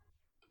little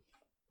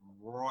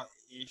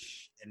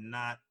raw-ish and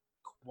not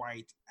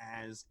quite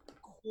as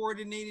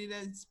coordinated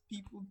as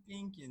people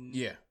think, and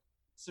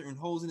certain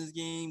holes in his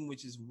game,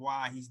 which is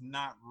why he's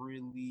not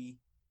really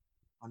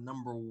a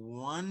number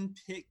 1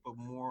 pick, but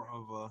more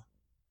of a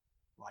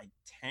like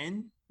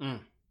 10.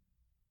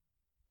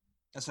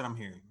 That's what I'm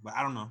hearing, but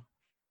I don't know.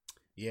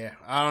 Yeah,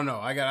 I don't know.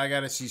 I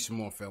got to see some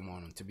more film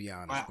on him, to be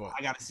honest. But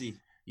I got to see.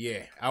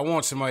 Yeah, I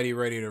want somebody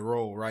ready to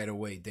roll right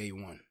away, day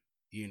one.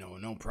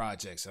 No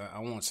projects. I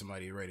want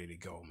somebody ready to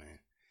go, man.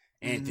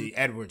 Anthony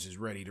Edwards is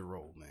ready to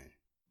roll, man.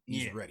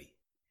 He's ready.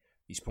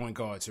 These point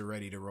guards are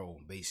ready to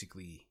roll,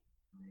 basically,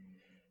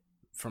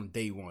 from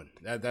day one.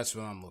 That's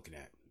what I'm looking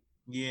at.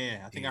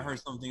 Yeah, I think I heard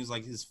some things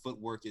like his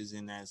footwork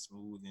isn't as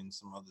smooth and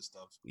some other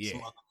stuff. Yeah.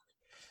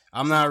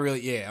 I'm not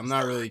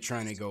really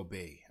trying to go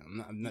big.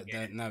 I'm not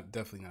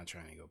definitely not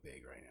trying to go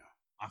big right now.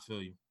 I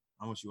feel you.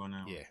 I'm with you on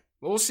that. Yeah.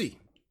 We'll see.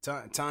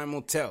 Time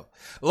will tell.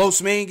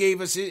 Los Main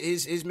gave us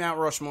his Mount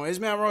Rushmore. His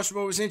Mount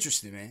Rushmore was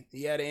interesting, man.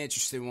 He had an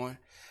interesting one.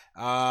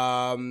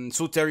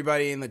 Salute to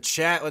everybody in the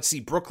chat. Let's see.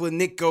 Brooklyn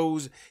Nick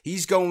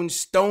he's going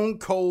Stone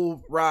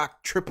Cold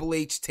Rock, Triple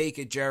H,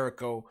 Taker,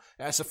 Jericho.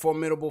 That's a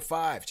formidable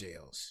 5,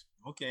 JLs.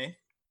 Okay.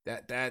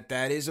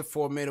 That is a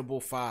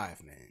formidable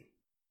 5, man.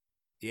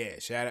 Yeah,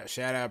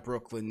 shout out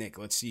Brooklyn Nick.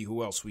 Let's see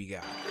who else we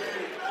got.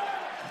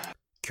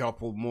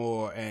 Couple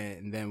more,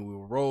 and then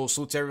we'll roll.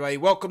 Salute to everybody.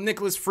 Welcome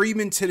Nicholas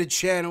Freeman to the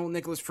channel.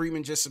 Nicholas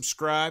Freeman just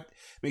subscribed.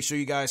 Make sure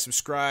you guys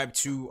subscribe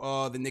to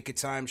the Nick of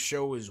Time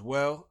show as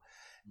well.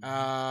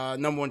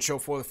 Number one show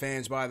for the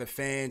fans, by the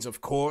fans, of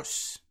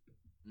course.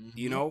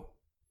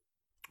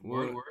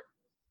 Word.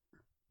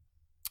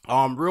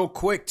 Real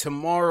quick,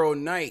 tomorrow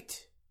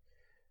night,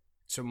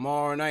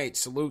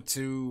 salute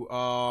to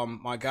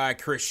my guy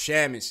Chris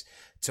Shamus.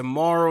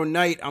 Tomorrow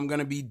night, I'm going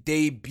to be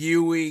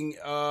debuting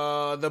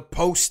the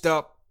Post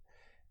Up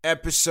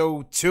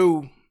episode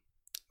 2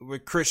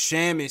 with Chris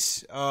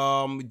Shamus.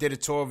 We did a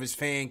tour of his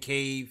fan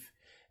cave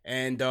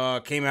and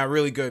came out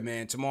really good,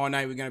 man. Tomorrow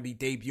night, we're going to be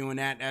debuting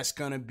that. That's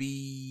going to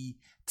be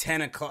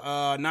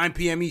 9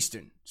 p.m.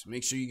 Eastern. So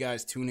make sure you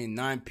guys tune in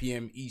 9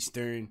 p.m.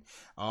 Eastern.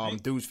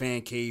 Dude's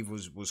fan cave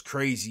was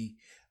crazy.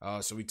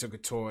 So we took a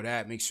tour of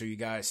that. Make sure you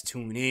guys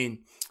tune in.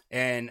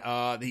 And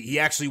he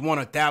actually won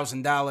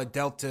 $1,000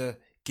 Delta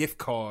gift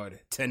card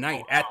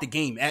tonight at the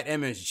game at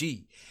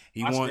MSG.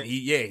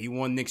 He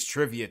won Nick's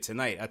trivia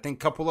tonight. I think a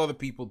couple other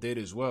people did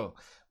as well.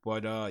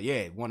 But won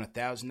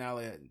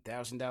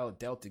 $1,000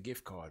 Delta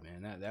gift card,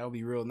 man. That would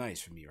be real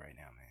nice for me right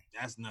now, man.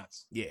 That's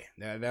nuts. Yeah,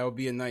 that would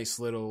be a nice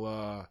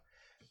little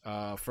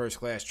first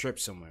class trip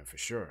somewhere for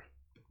sure.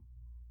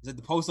 Is it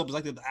the post up? Is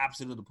like the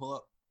opposite of the pull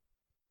up?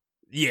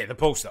 Yeah, the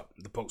post up.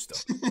 The post up.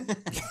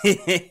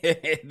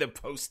 The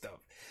post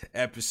up.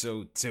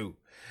 Episode 2.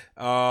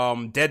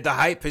 Dead to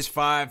Hype, his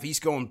 5.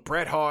 He's going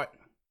Bret Hart,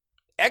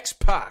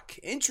 X-Pac.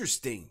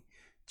 Interesting.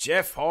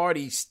 Jeff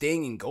Hardy,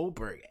 Sting, and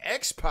Goldberg.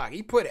 X-Pac.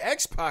 He put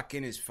X-Pac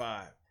in his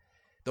 5.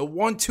 The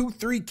 1, 2,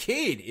 3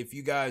 kid, if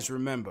you guys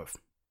remember.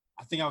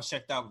 I think I was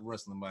checked out with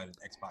wrestling by the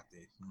X-Pac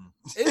days.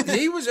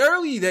 He was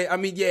early there. I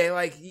mean, yeah,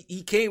 like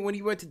he came when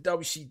he went to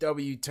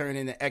WCW, turned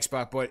into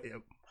X-Pac, but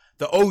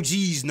the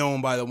OG's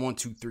known by the 1,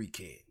 2, 3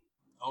 kid.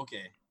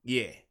 Okay.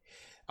 Yeah.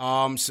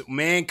 So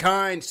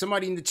Mankind,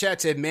 somebody in the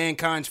chat said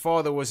Mankind's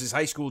father was his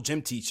high school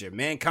gym teacher.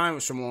 Mankind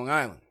was from Long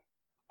Island.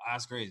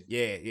 That's crazy.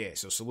 Yeah.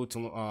 So salute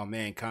to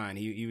Mankind.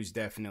 He was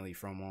definitely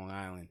from Long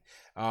Island.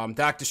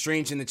 Dr.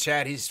 Strange in the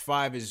chat, his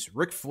 5 is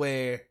Ric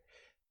Flair,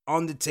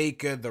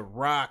 Undertaker, The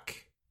Rock,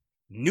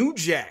 New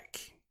Jack.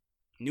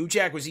 New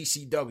Jack was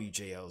ECW,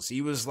 JLs.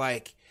 He was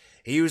like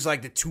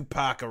the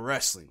Tupac of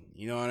wrestling.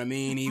 You know what I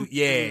mean?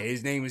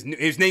 His name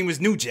was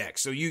New Jack.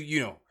 So you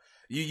know.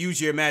 You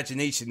use your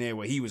imagination there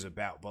what he was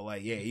about, but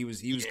he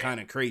was kind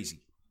of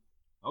crazy.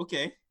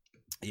 Okay.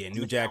 Yeah,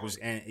 New Jack was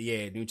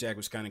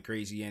kind of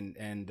crazy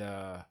and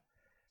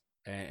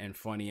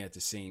funny at the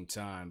same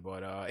time.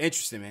 But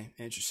interesting, man.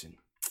 Interesting.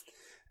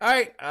 All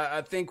right, I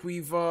think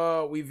we've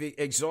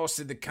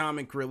exhausted the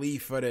comic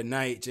relief for the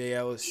night, Jay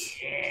Ellis.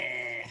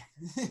 Yeah.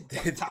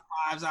 Top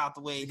 5s out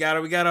the way. We got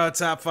our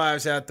top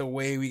 5s out the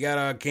way. We got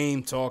our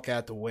game talk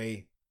out the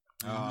way.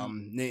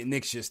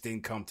 Nick's just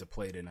didn't come to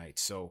play tonight,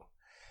 so.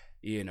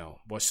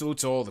 But salute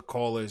to all the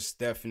callers,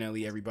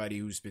 definitely everybody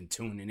who's been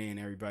tuning in,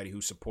 everybody who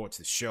supports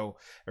the show,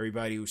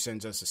 everybody who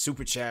sends us a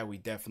super chat, we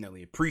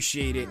definitely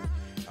appreciate it.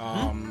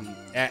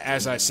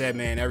 As I said,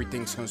 man,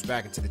 everything comes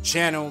back into the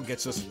channel,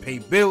 gets us to pay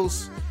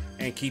bills,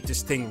 and keep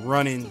this thing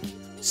running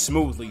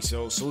smoothly.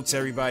 So salute to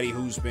everybody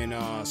who's been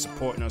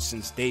supporting us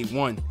since day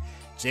one.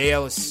 Jay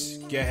Ellis,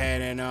 go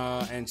ahead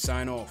and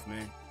sign off,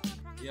 man.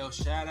 Yo,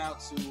 shout out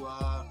to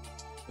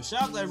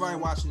everybody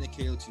watching the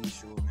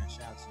KO2 show, man.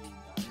 Shout out to you.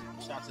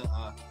 Shout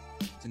out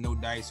to No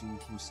Dice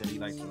who said he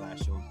liked the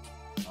last show.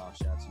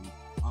 Shout out to you.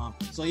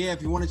 So yeah,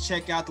 if you want to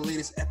check out the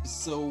latest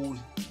episode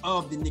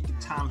of the Nick of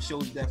Time show,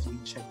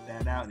 definitely check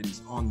that out. It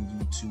is on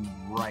YouTube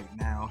right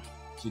now.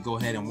 So go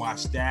ahead and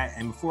watch that.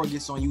 And before it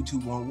gets on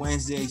YouTube on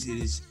Wednesdays, it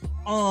is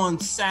on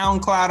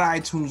SoundCloud,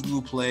 iTunes,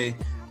 Google Play,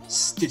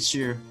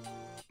 Stitcher,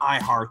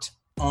 iHeart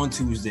on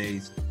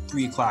Tuesdays,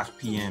 3:00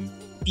 p.m.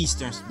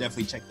 Eastern. So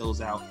definitely check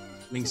those out.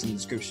 Links in the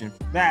description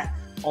for that.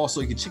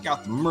 Also, you can check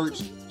out the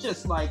merch,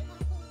 just like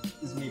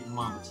this Maple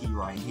Mamba tee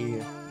right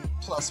here,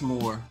 plus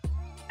more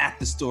at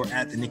the store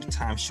at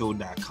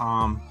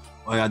thenickytimeshow.com.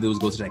 All you gotta do is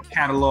go to that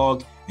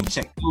catalog and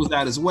check those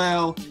out as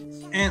well.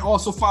 And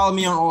also follow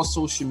me on all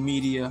social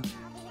media.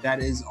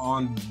 That is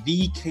on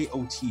the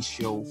KOT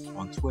Show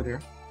on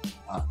Twitter,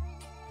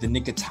 the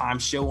Nick of Time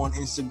Show on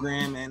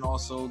Instagram, and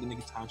also the Nick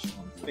of Time Show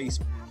on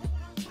Facebook.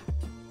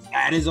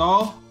 That is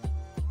all.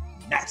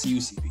 Back to you,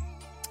 CP.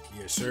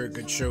 Yes, sir.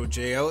 Good show,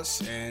 Jay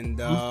Ellis. And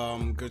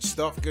good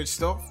stuff.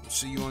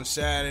 See you on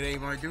Saturday,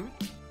 my dude.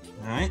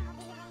 All right.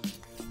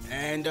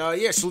 And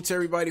salute to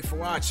everybody for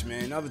watching,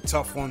 man. Another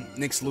tough one.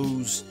 Knicks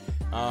lose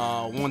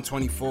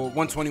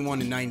 121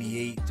 to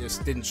 98.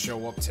 Just didn't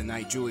show up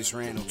tonight. Julius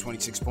Randle,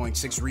 26 points,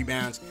 6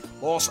 rebounds.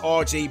 Lost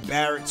RJ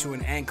Barrett to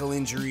an ankle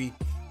injury.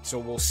 So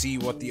we'll see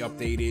what the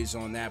update is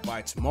on that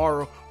by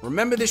tomorrow.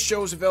 Remember, this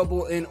show is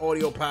available in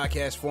audio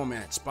podcast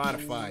format.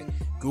 Spotify,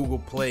 Google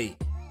Play,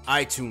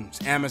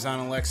 iTunes, Amazon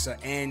Alexa,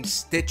 and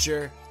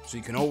Stitcher. So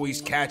you can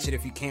always catch it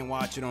if you can't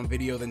watch it on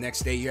video the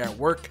next day you're at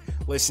work.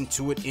 Listen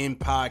to it in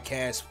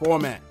podcast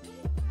format.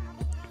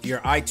 If you're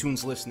an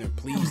iTunes listener,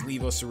 please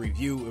leave us a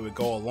review. It would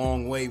go a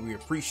long way. We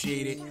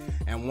appreciate it.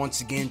 And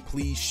once again,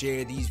 please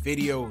share these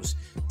videos.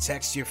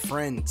 Text your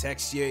friend,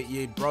 text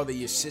your brother,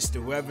 your sister,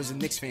 whoever's a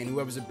Knicks fan,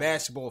 whoever's a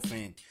basketball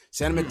fan.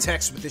 Send them a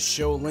text with this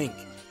show link.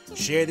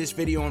 Share this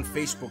video on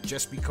Facebook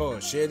just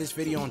because. Share this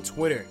video on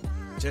Twitter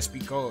just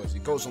because.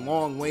 It goes a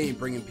long way in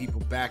bringing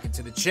people back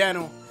into the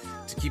channel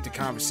to keep the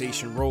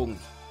conversation rolling.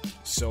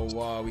 So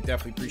we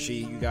definitely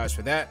appreciate you guys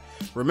for that.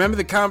 Remember,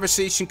 the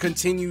conversation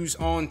continues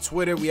on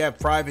Twitter. We have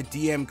private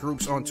DM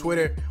groups on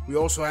Twitter. We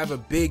also have a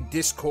big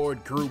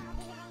Discord group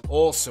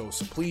also.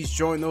 So please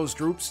join those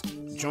groups.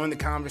 Join the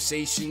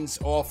conversations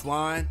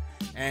offline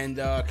and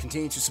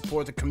continue to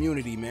support the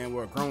community, man.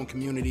 We're a growing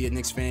community of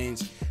Knicks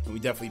fans, and we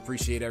definitely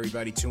appreciate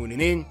everybody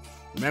tuning in.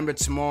 Remember,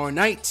 tomorrow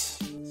night,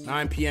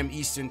 9 p.m.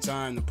 Eastern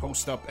Time, the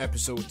Post Up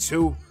Episode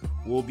 2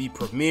 will be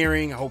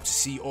premiering. I hope to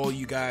see all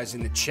you guys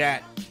in the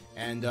chat.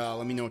 And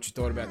let me know what you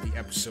thought about the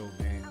episode,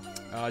 man.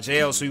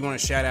 JL, so you want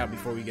to shout out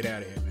before we get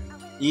out of here, man?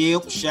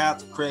 Yep, shout out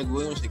to Craig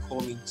Williams. They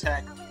call me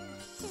Tech.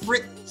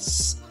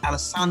 Fritz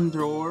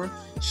Alessandro.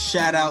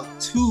 Shout out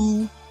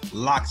to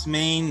Locks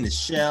Main, The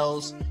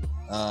Shells,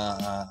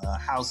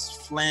 House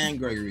Flan,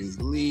 Gregory's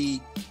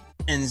Lee,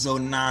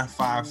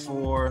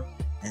 Enzo954,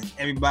 and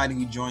everybody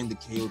who joined the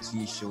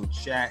KOT Show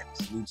chat.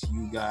 Salute to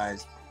you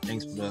guys.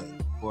 Thanks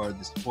for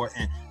the support.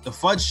 And the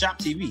Fudge Shop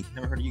TV.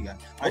 Never heard of you guys.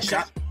 All right,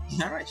 shout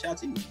out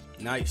to you.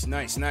 Nice.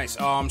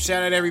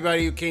 Shout out to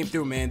everybody who came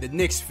through, man. The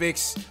Knicks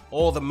Fix,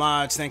 all the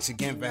mods, thanks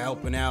again for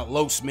helping out.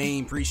 Los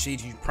Main,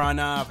 appreciate you.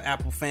 Pranav,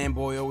 Apple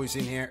Fanboy, always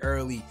in here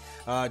early.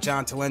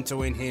 John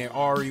Talento in here.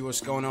 Ari,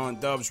 what's going on?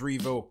 Dubs,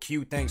 Revo,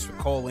 Q, thanks for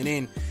calling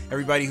in.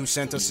 Everybody who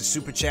sent us a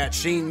super chat.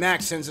 Shane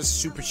Mack sends us a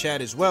super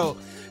chat as well.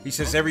 He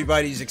says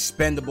everybody's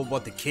expendable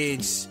but the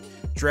kids.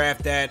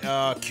 Draft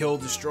that kill,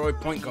 destroy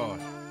point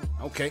guard.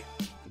 Okay.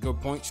 Good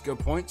points.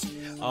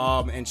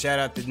 And shout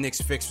out to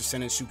Knicks Fix for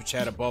sending a super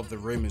chat above the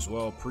rim as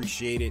well.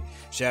 Appreciate it.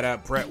 Shout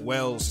out Brett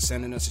Wells for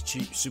sending us a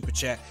cheap super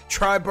chat.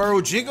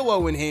 Triborough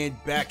Gigolo in hand,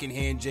 back in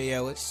hand, Jay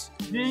Ellis.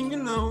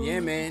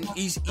 Yeah, man.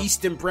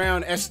 Eston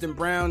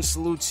Brown,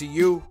 salute to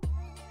you.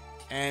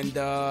 And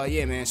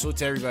man, salute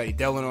to everybody.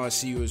 Delano, I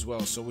see you as well.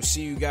 So we'll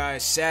see you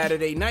guys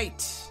Saturday night.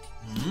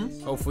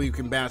 Mm-hmm. Hopefully you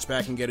can bounce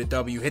back and get a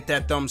W. Hit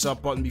that thumbs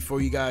up button before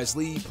you guys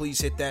leave.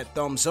 Please hit that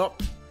thumbs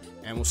up.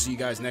 And we'll see you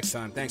guys next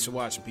time. Thanks for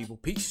watching, people.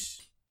 Peace.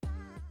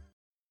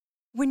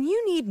 When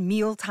you need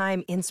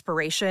mealtime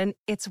inspiration,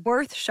 it's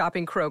worth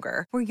shopping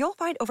Kroger, where you'll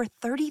find over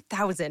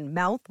 30,000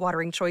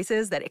 mouth-watering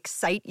choices that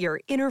excite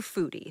your inner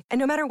foodie. And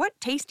no matter what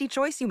tasty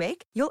choice you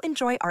make, you'll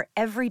enjoy our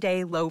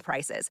everyday low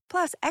prices,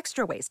 plus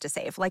extra ways to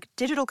save, like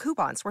digital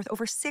coupons worth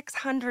over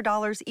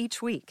 $600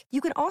 each week. You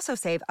can also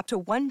save up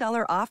to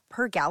 $1 off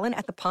per gallon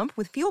at the pump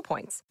with fuel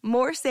points.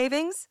 More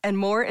savings and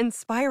more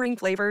inspiring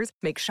flavors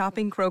make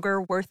shopping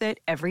Kroger worth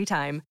it every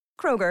time.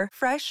 Kroger,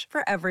 fresh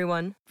for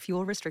everyone.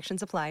 Fuel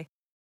restrictions apply.